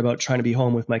deliberate about trying to be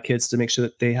home with my kids to make sure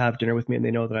that they have dinner with me and they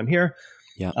know that I'm here.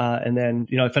 Yeah. And then,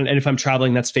 if I'm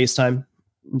traveling, that's FaceTime.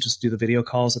 Just do the video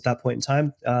calls at that point in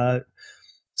time.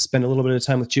 Spend a little bit of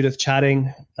time with Judith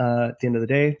chatting at the end of the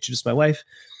day. Judith's my wife.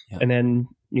 Yeah. And then,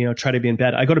 try to be in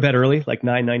bed. I go to bed early, like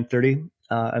 9:30.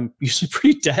 I'm usually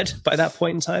pretty dead by that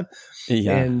point in time.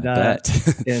 Yeah, and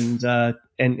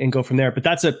go from there. But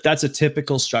that's a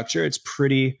typical structure. It's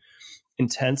pretty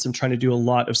intense. I'm trying to do a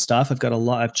lot of stuff.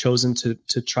 I've chosen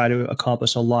to try to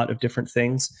accomplish a lot of different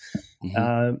things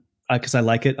because I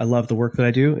like it. I love the work that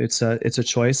I do. It's a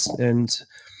choice, and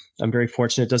I'm very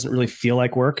fortunate. It doesn't really feel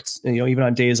like work. Even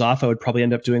on days off, I would probably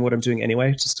end up doing what I'm doing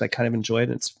anyway. Just I kind of enjoy it.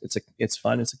 It's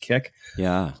fun. It's a kick.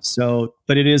 Yeah. So,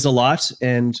 but it is a lot,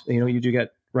 and you do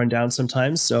get run down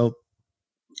sometimes. So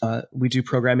we do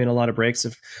program in a lot of breaks.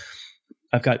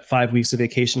 I've got 5 weeks of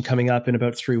vacation coming up in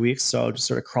about 3 weeks, so just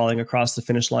sort of crawling across the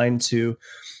finish line to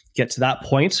get to that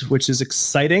point, which is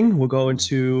exciting. We'll go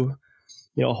into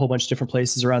a whole bunch of different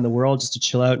places around the world just to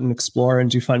chill out and explore and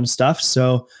do fun stuff.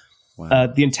 So Wow.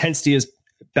 the intensity is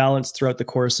balanced throughout the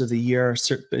course of the year.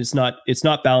 It's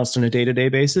not balanced on a day-to-day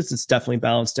basis. It's definitely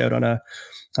balanced out on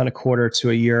a quarter to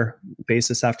a year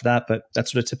basis after that, but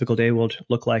that's what a typical day will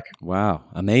look like. Wow,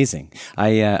 amazing.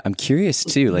 I'm curious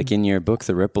too, like in your book,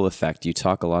 The Ripple Effect, you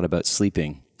talk a lot about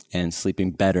sleeping and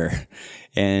sleeping better.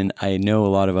 And I know a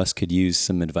lot of us could use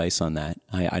some advice on that.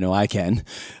 I know I can.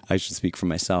 I should speak for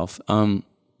myself.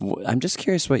 I'm just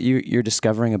curious what you're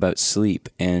discovering about sleep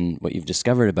and what you've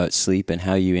discovered about sleep and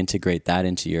how you integrate that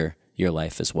into your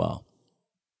life as well.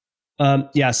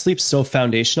 Sleep's so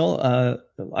foundational.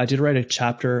 I did write a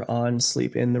chapter on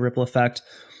sleep in The Ripple Effect.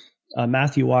 Dr.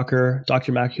 Matthew Walker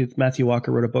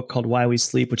wrote a book called Why We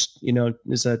Sleep, which,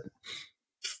 is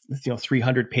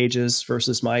 300 pages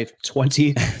versus my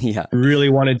 20. Yeah. Really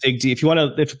want to dig deep.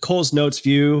 If Cole's Notes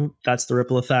view, that's The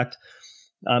Ripple Effect.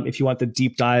 If you want the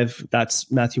deep dive,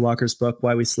 that's Matthew Walker's book,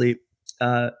 Why We Sleep.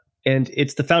 And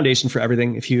it's the foundation for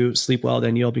everything. If you sleep well,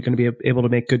 then you'll be going to be able to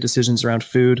make good decisions around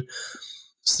food.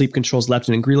 Sleep controls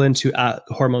leptin and ghrelin, two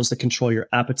hormones that control your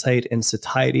appetite and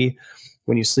satiety.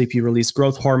 When you sleep, you release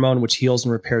growth hormone, which heals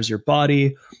and repairs your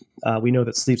body. We know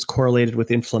that sleep's correlated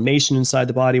with inflammation inside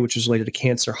the body, which is related to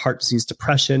cancer, heart disease,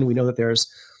 depression. We know that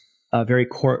there's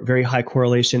very high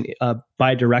correlation,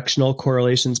 bidirectional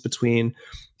correlations between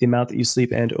the amount that you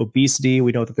sleep and obesity.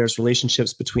 We know that there's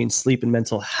relationships between sleep and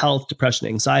mental health, depression,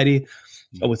 anxiety,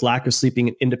 with lack of sleeping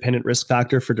an independent risk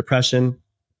factor for depression.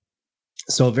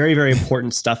 So very, very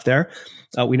important stuff there.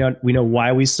 We know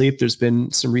why we sleep. There's been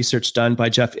some research done by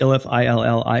Jeff Iliff,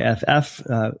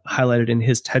 Illiff, highlighted in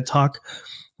his TED Talk,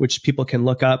 which people can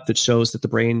look up, that shows that the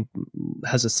brain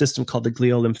has a system called the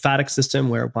gliolymphatic system,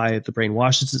 whereby the brain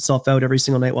washes itself out every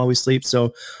single night while we sleep.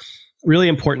 So really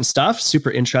important stuff, super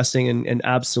interesting and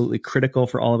absolutely critical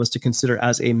for all of us to consider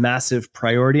as a massive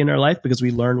priority in our life, because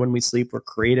we learn when we sleep, we're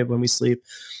creative when we sleep,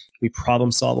 we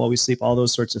problem solve while we sleep, all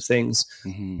those sorts of things.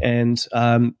 Mm-hmm. And,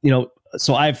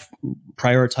 so I've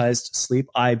prioritized sleep.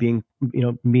 I being,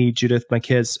 me, Judith, my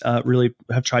kids, really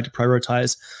have tried to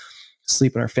prioritize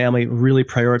sleep in our family, really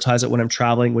prioritize it when I'm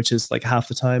traveling, which is like half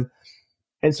the time.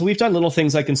 And so we've done little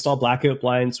things like install blackout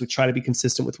blinds. We try to be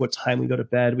consistent with what time we go to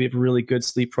bed. We have really good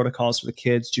sleep protocols for the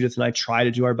kids. Judith and I try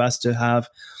to do our best to have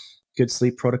good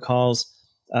sleep protocols.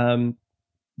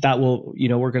 That will,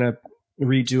 we're going to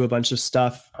redo a bunch of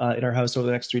stuff in our house over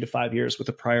the next 3 to 5 years with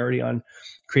a priority on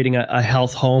creating a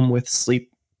health home with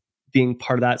sleep being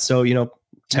part of that. So,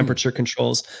 temperature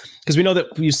controls, because we know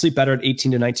that you sleep better at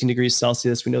 18 to 19 degrees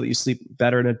Celsius. We know that you sleep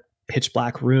better in a pitch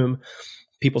black room.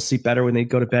 People sleep better when they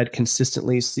go to bed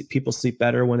consistently. People sleep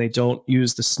better when they don't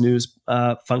use the snooze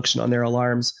function on their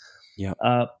alarms. Yeah.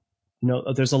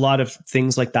 There's a lot of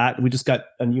things like that. We just got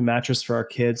a new mattress for our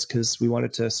kids because we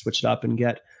wanted to switch it up and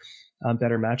get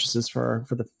better mattresses for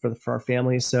our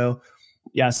family. So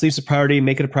yeah, sleep's a priority.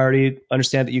 Make it a priority.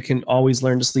 Understand that you can always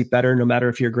learn to sleep better, no matter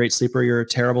if you're a great sleeper, you're a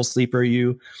terrible sleeper.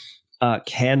 You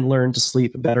can learn to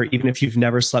sleep better, even if you've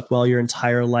never slept well your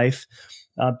entire life.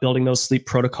 Building those sleep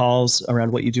protocols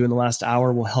around what you do in the last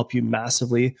hour will help you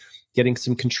massively. Getting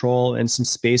some control and some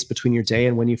space between your day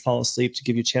and when you fall asleep to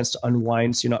give you a chance to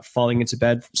unwind, so you're not falling into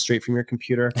bed straight from your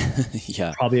computer.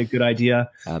 Yeah, probably a good idea.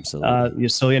 Absolutely.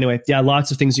 So anyway, yeah,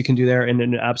 lots of things you can do there, and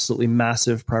an absolutely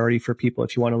massive priority for people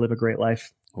if you want to live a great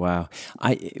life. Wow.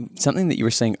 Something that you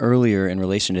were saying earlier in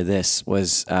relation to this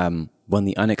was when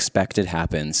the unexpected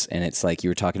happens, and it's like you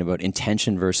were talking about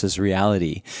intention versus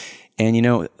reality.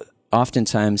 And,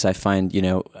 oftentimes I find,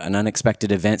 an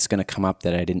unexpected event's going to come up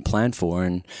that I didn't plan for.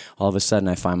 And all of a sudden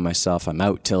I find myself, I'm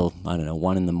out till, 1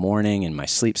 a.m. and my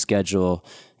sleep schedule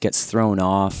gets thrown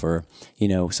off, or,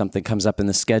 something comes up in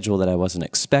the schedule that I wasn't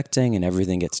expecting and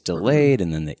everything gets delayed.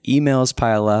 And then the emails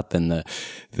pile up and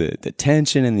the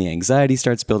tension and the anxiety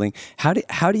starts building. How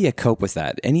do you cope with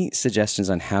that? Any suggestions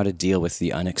on how to deal with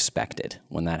the unexpected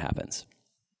when that happens?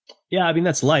 Yeah, I mean,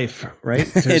 that's life, right?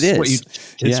 It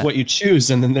is. What you choose,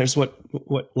 and then there's what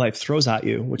life throws at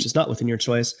you, which is not within your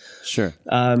choice. Sure.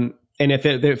 And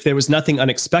if there was nothing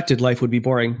unexpected, life would be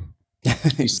boring.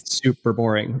 It'd be super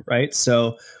boring, right?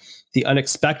 So the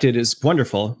unexpected is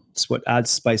wonderful. It's what adds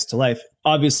spice to life.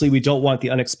 Obviously, we don't want the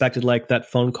unexpected, like that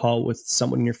phone call with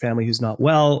someone in your family who's not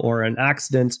well, or an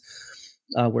accident.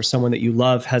 where someone that you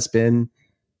love has been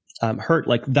hurt,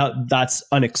 like that's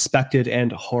unexpected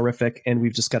and horrific, and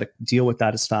we've just got to deal with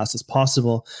that as fast as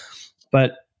possible.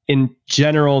 But in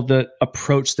general, the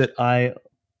approach that I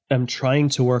am trying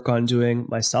to work on doing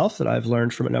myself, that I've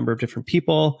learned from a number of different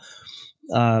people,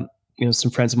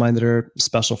 some friends of mine that are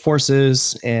special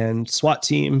forces and SWAT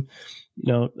team,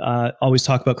 always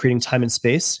talk about creating time and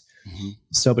space. Mm-hmm.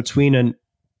 So between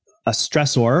a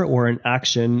stressor or an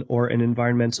action or an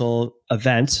environmental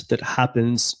event that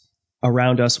happens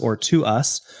around us or to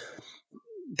us,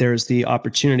 there's the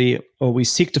opportunity, or we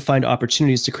seek to find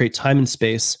opportunities to create time and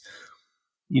space.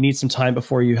 You need some time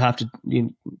before you have to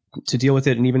deal with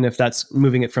it. And even if that's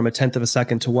moving it from a 1/10 of a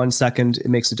second to 1 second, it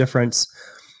makes a difference.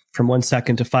 From 1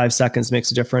 second to 5 seconds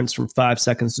makes a difference. From 5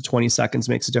 seconds to 20 seconds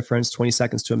makes a difference. 20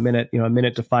 seconds to a minute, a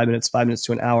minute to 5 minutes, 5 minutes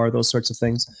to an hour, those sorts of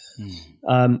things.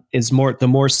 The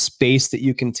more space that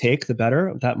you can take, the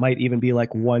better. That might even be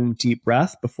like one deep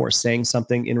breath before saying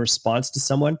something in response to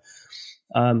someone.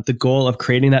 The goal of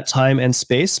creating that time and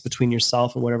space between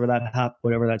yourself and whatever that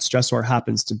stressor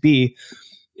happens to be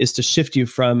is to shift you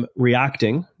from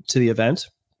reacting to the event,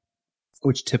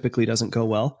 which typically doesn't go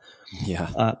well.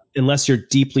 Yeah. Unless you're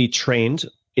deeply trained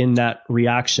in that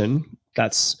reaction.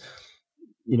 That's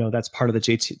part of the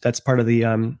JT. That's part of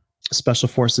the special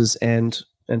forces and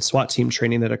SWAT team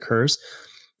training that occurs,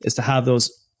 is to have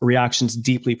those reactions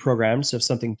deeply programmed. So if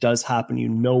something does happen, you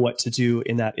know what to do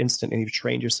in that instant, and you've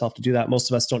trained yourself to do that. Most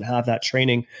of us don't have that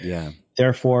training. Yeah.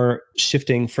 Therefore,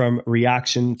 shifting from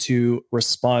reaction to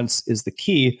response is the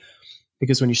key.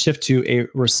 Because when you shift to a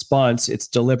response, it's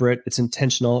deliberate, it's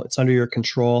intentional, it's under your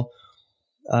control.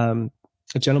 A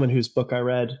gentleman whose book I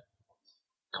read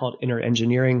called Inner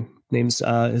Engineering, his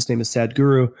name is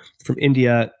Sadhguru from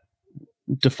India,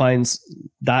 defines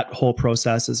that whole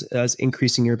process as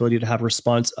increasing your ability to have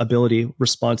response ability,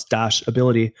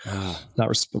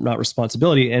 not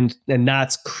responsibility. And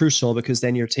that's crucial, because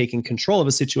then you're taking control of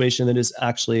a situation that is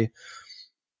actually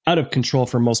out of control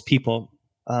for most people.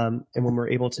 And when we're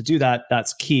able to do that,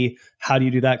 that's key. How do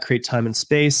you do that? Create time and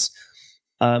space.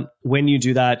 When you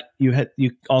do that,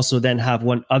 you also then have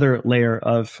one other layer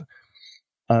of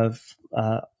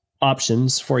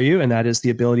options for you, and that is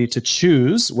the ability to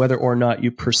choose whether or not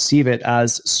you perceive it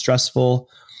as stressful,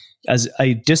 as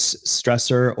a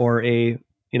distressor, or a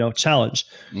challenge.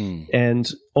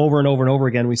 And over and over and over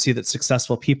again, we see that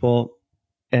successful people,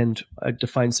 and I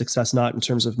define success not in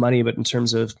terms of money, but in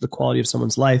terms of the quality of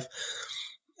someone's life.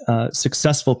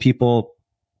 Successful people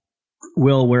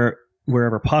will,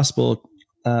 wherever possible,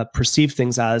 perceive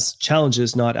things as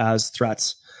challenges, not as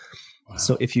threats. Wow.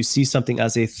 So if you see something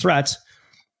as a threat,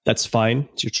 that's fine.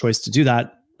 It's your choice to do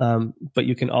that. But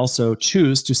you can also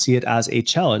choose to see it as a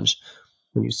challenge.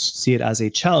 When you see it as a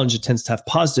challenge, it tends to have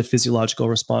positive physiological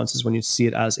responses. When you see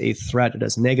it as a threat, it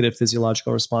has negative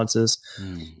physiological responses.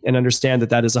 And understand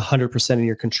that is 100% in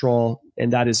your control,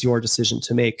 and that is your decision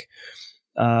to make.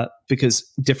 Because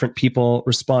different people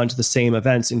respond to the same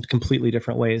events in completely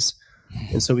different ways.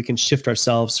 And so we can shift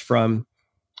ourselves from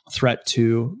threat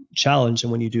to challenge.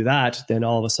 And when you do that, then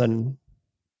all of a sudden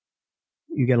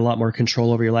you get a lot more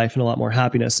control over your life and a lot more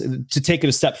happiness. To take it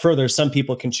a step further, some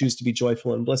people can choose to be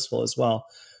joyful and blissful as well.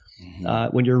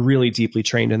 When you're really deeply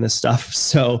trained in this stuff.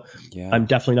 So I'm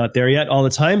definitely not there yet all the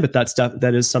time, but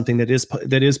that is something that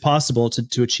is possible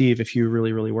to achieve if you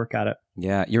really, really work at it.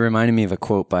 Yeah. You're reminding me of a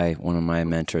quote by one of my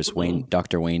mentors,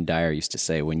 Dr. Wayne Dyer used to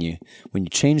say, when you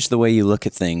change the way you look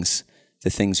at things, the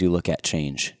things you look at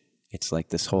change. It's like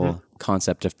this whole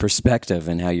concept of perspective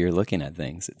and how you're looking at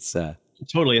things. It's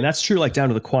totally. And that's true, like down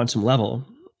to the quantum level,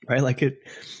 right? Like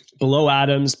below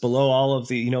atoms, below all of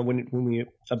the, when we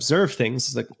observe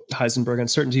things, like Heisenberg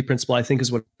uncertainty principle, I think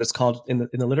is what it's called in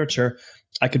the literature.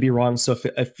 I could be wrong. So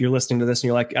if you're listening to this and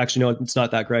you're like, actually, no, it's not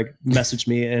that, Greg, message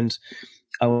me and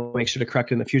I will make sure to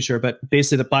correct it in the future. But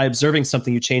basically that by observing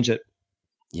something, you change it.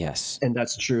 Yes. And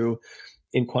that's true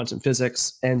in quantum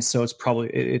physics. And so it's probably,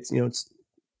 it's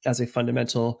as a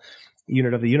fundamental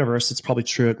unit of the universe, it's probably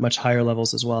true at much higher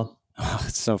levels as well. Oh,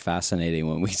 it's so fascinating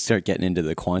when we start getting into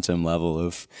the quantum level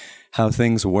of how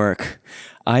things work.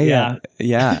 I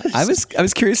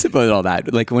was curious about all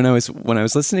that. Like when I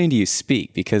was listening to you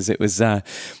speak, because it was there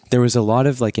was a lot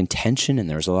of like intention, and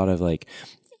there was a lot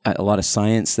of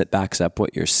science that backs up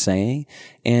what you're saying.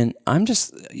 And I'm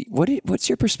just, what's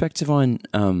your perspective on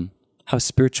how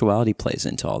spirituality plays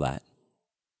into all that?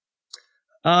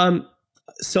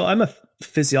 So I'm a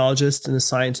physiologist and a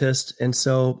scientist, and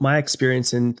so my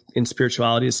experience in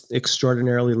spirituality is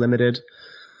extraordinarily limited.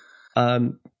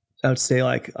 I would say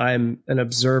like I'm an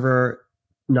observer,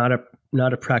 not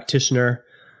a practitioner.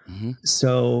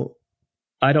 So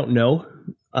I don't know.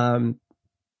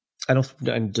 I don't.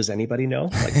 And does anybody know?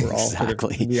 Like we're all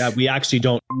exactly. We actually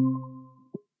don't.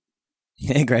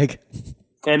 Hey, Greg.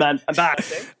 Hey, man, I'm back.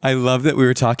 I love that we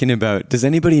were talking about, does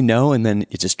anybody know? And then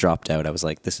it just dropped out. I was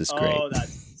like, this is great. Oh,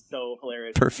 that's so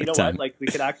hilarious. Perfect You know time. what? Like we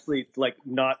could actually like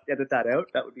not edit that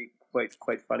out. That would be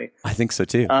quite funny. I think so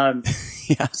too.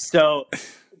 Yeah. So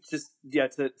just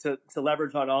to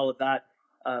leverage on all of that,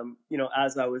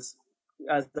 as I was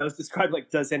described,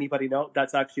 like, does anybody know?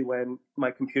 That's actually when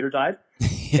my computer died,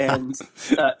 and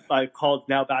I called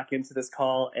now back into this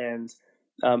call, and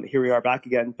here we are back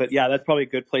again. But yeah, that's probably a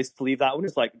good place to leave that one.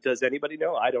 Is like, does anybody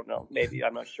know? I don't know. Maybe.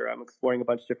 I'm not sure. I'm exploring a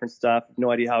bunch of different stuff.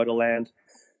 No idea how it'll land.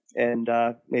 And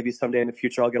maybe someday in the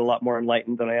future, I'll get a lot more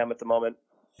enlightened than I am at the moment.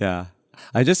 Yeah.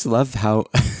 I just love how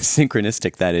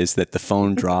synchronistic that is, that the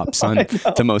phone drops on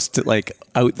the most like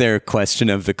out there question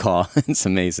of the call. It's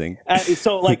amazing.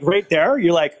 So like right there,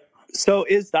 you're like, so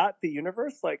is that the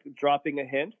universe like dropping a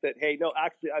hint that, hey, no,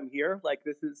 actually I'm here. Like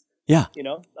this is,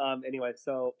 anyway.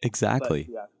 So exactly.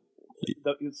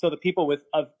 But, so the people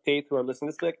of faith who are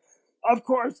listening to this, like, of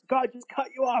course, God just cut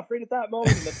you off right at that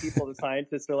moment. And the people, the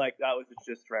scientists are like, that was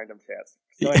just random chance.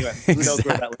 So anyway, who knows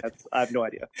where that lands? I have no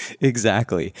idea.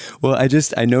 Exactly. Well,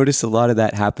 I notice a lot of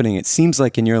that happening. It seems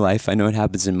like in your life, I know it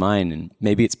happens in mine, and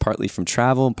maybe it's partly from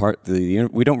travel,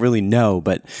 we don't really know,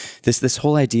 but this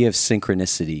whole idea of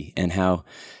synchronicity and how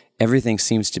everything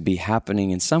seems to be happening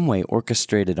in some way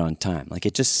orchestrated on time. Like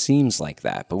it just seems like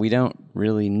that, but we don't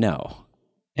really know.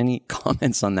 Any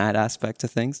comments on that aspect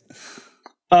of things?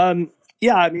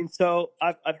 Yeah, I mean, so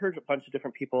I've heard a bunch of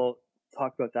different people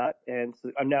talk about that, and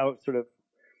so I'm now sort of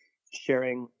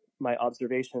sharing my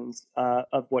observations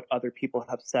of what other people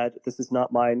have said. This is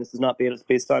not mine. This is not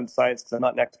based on science, because I'm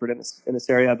not an expert in this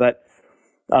area. But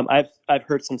I've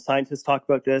heard some scientists talk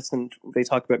about this, and they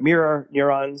talk about mirror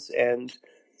neurons, and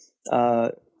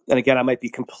again, I might be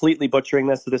completely butchering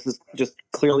this. So this is just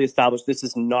clearly established. This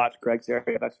is not Greg's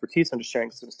area of expertise. I'm just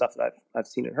sharing some stuff that I've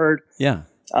seen and heard. Yeah.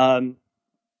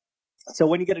 So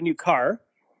when you get a new car,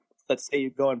 let's say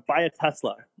you go and buy a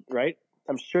Tesla, right?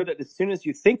 I'm sure that as soon as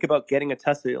you think about getting a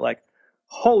Tesla, you're like,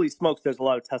 holy smokes, there's a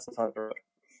lot of Teslas on the road.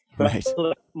 But right. until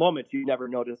that moment, you never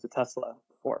noticed a Tesla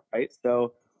before, right?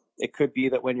 So it could be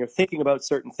that when you're thinking about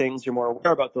certain things, you're more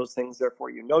aware about those things, therefore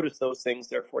you notice those things,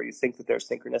 therefore you think that there's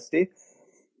synchronicity.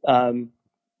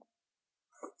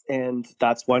 And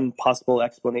that's one possible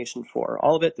explanation for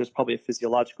all of it. There's probably a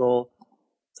physiological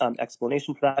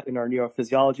explanation for that in our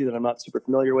neurophysiology that I'm not super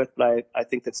familiar with, but I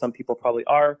think that some people probably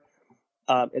are.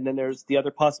 And then there's the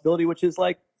other possibility, which is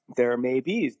like there may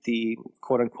be the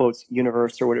quote unquote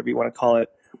universe or whatever you want to call it,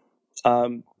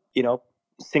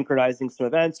 synchronizing some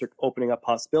events or opening up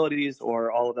possibilities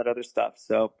or all of that other stuff.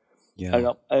 So I don't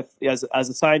know if as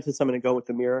a scientist, I'm going to go with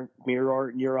the mirror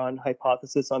neuron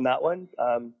hypothesis on that one.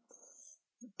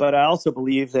 But I also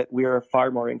believe that we are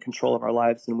far more in control of our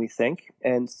lives than we think.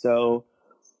 And so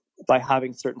by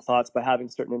having certain thoughts, by having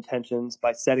certain intentions,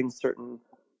 by setting certain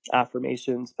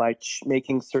affirmations, by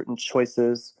making certain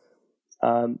choices,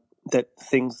 that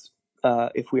things,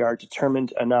 if we are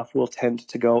determined enough, will tend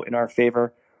to go in our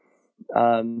favor.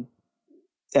 And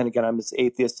again, I'm as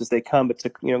atheist as they come, but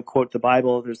to quote the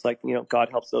Bible, there's like God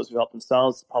helps those who help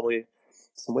themselves. Probably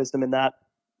some wisdom in that.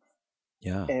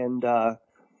 Yeah. And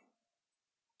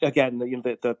again,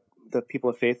 the people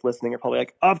of faith listening are probably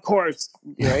like, of course,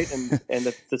 right? And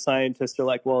the scientists are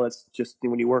like, well, it's just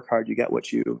when you work hard, you get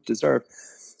what you deserve.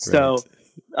 So,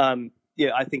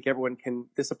 I think everyone can.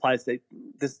 This applies to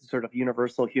this sort of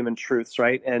universal human truths,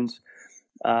 right? And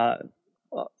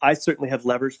I certainly have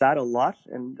leveraged that a lot,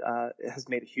 and it has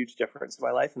made a huge difference in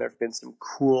my life. And there have been some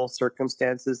cool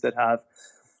circumstances that have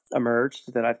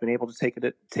emerged that I've been able to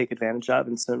take advantage of,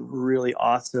 and some really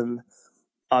awesome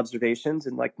observations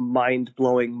and like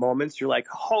mind-blowing moments. You're like,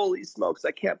 holy smokes,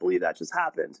 I can't believe that just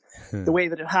happened. The way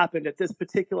that it happened at this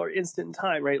particular instant in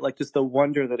time, right? Like just the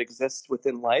wonder that exists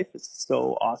within life is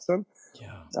so awesome.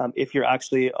 If you're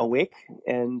actually awake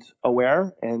and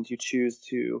aware, and you choose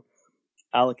to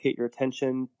allocate your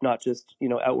attention not just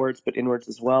outwards but inwards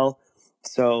as well.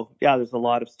 So there's a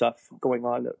lot of stuff going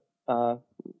on that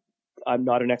I'm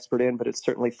not an expert in, but it's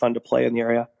certainly fun to play in the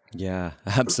area. Yeah,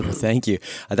 absolutely. Thank you.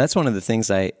 That's one of the things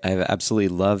I've absolutely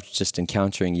loved just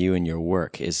encountering you and your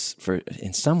work is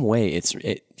in some way,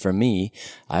 for me,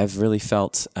 I've really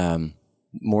felt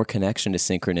more connection to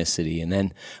synchronicity. And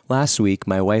then last week,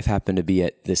 my wife happened to be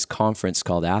at this conference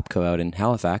called APCO out in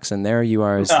Halifax, and there you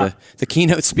are as the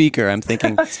keynote speaker. I'm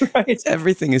thinking, that's right.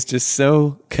 Everything is just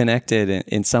so connected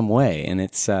in some way, and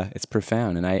it's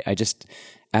profound. And I just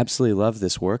absolutely love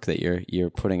this work that you're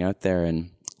putting out there,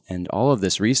 and all of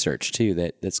this research too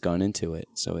that's gone into it.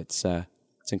 So it's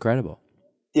incredible.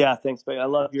 Yeah, thanks, buddy. I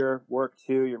love your work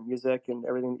too, your music and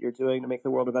everything that you're doing to make the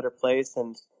world a better place.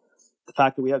 And the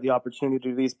fact that we have the opportunity to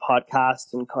do these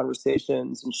podcasts and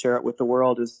conversations and share it with the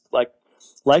world is like,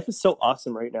 life is so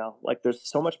awesome right now. Like there's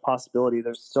so much possibility.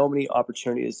 There's so many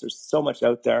opportunities. There's so much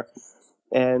out there.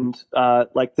 And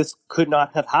like this could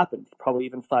not have happened probably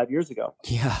even 5 years ago.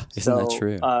 Yeah, isn't that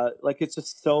true? Like it's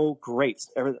just so great.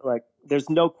 Like there's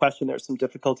no question there's some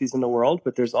difficulties in the world,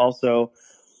 but there's also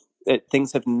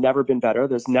things have never been better.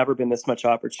 There's never been this much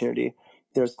opportunity.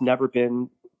 There's never been,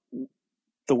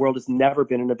 the world has never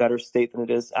been in a better state than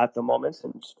it is at the moment.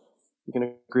 And you can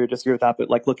agree or disagree with that, but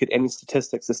like look at any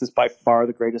statistics. This is by far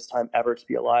the greatest time ever to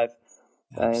be alive.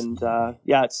 Absolutely. And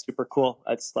yeah, it's super cool.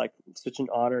 It's like such an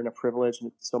honor and a privilege,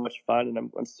 and it's so much fun. And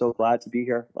I'm so glad to be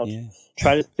here. I'll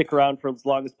try to stick around for as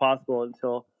long as possible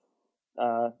until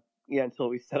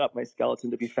we set up my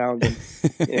skeleton to be found in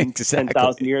exactly.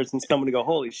 10,000 years, and someone to go,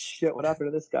 holy shit, what happened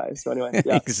to this guy? So anyway,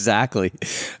 yeah. Exactly.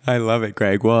 I love it,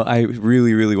 Greg. Well, I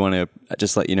really, really want to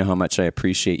just let you know how much I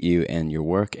appreciate you and your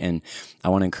work. And I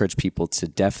want to encourage people to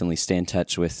definitely stay in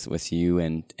touch with you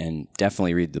and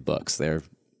definitely read the books. They're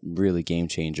really game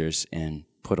changers and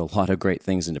put a lot of great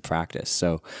things into practice.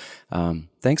 So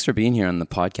thanks for being here on the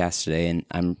podcast today. And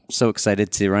I'm so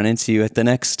excited to run into you at the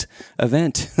next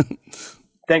event.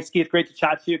 Thanks, Keith. Great to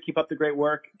chat to you. Keep up the great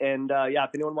work. And yeah, if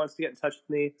anyone wants to get in touch with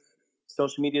me,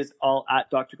 social media is all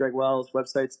at Dr. Greg Wells.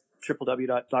 Website's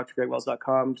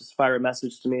www.drgregwells.com. Just fire a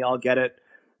message to me. I'll get it.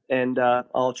 And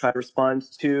I'll try to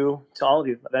respond to all of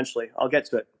you eventually. I'll get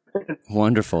to it.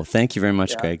 Wonderful. Thank you very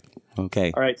much, Greg.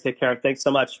 Okay. All right. Take care. Thanks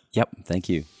so much. Yep. Thank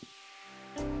you.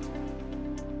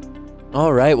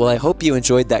 All right. Well, I hope you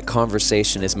enjoyed that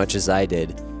conversation as much as I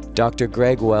did. Dr.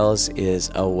 Greg Wells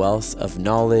is a wealth of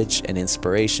knowledge and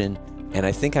inspiration, and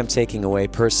I think I'm taking away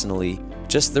personally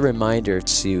just the reminder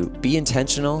to be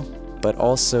intentional, but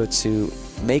also to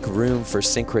make room for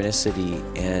synchronicity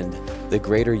and the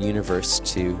greater universe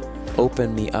to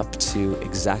open me up to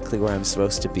exactly where I'm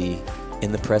supposed to be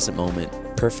in the present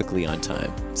moment, perfectly on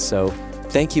time. So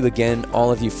thank you again, all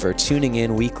of you, for tuning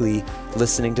in weekly,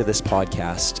 listening to this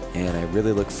podcast, and I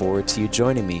really look forward to you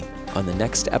joining me on the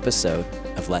next episode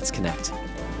of Let's Connect.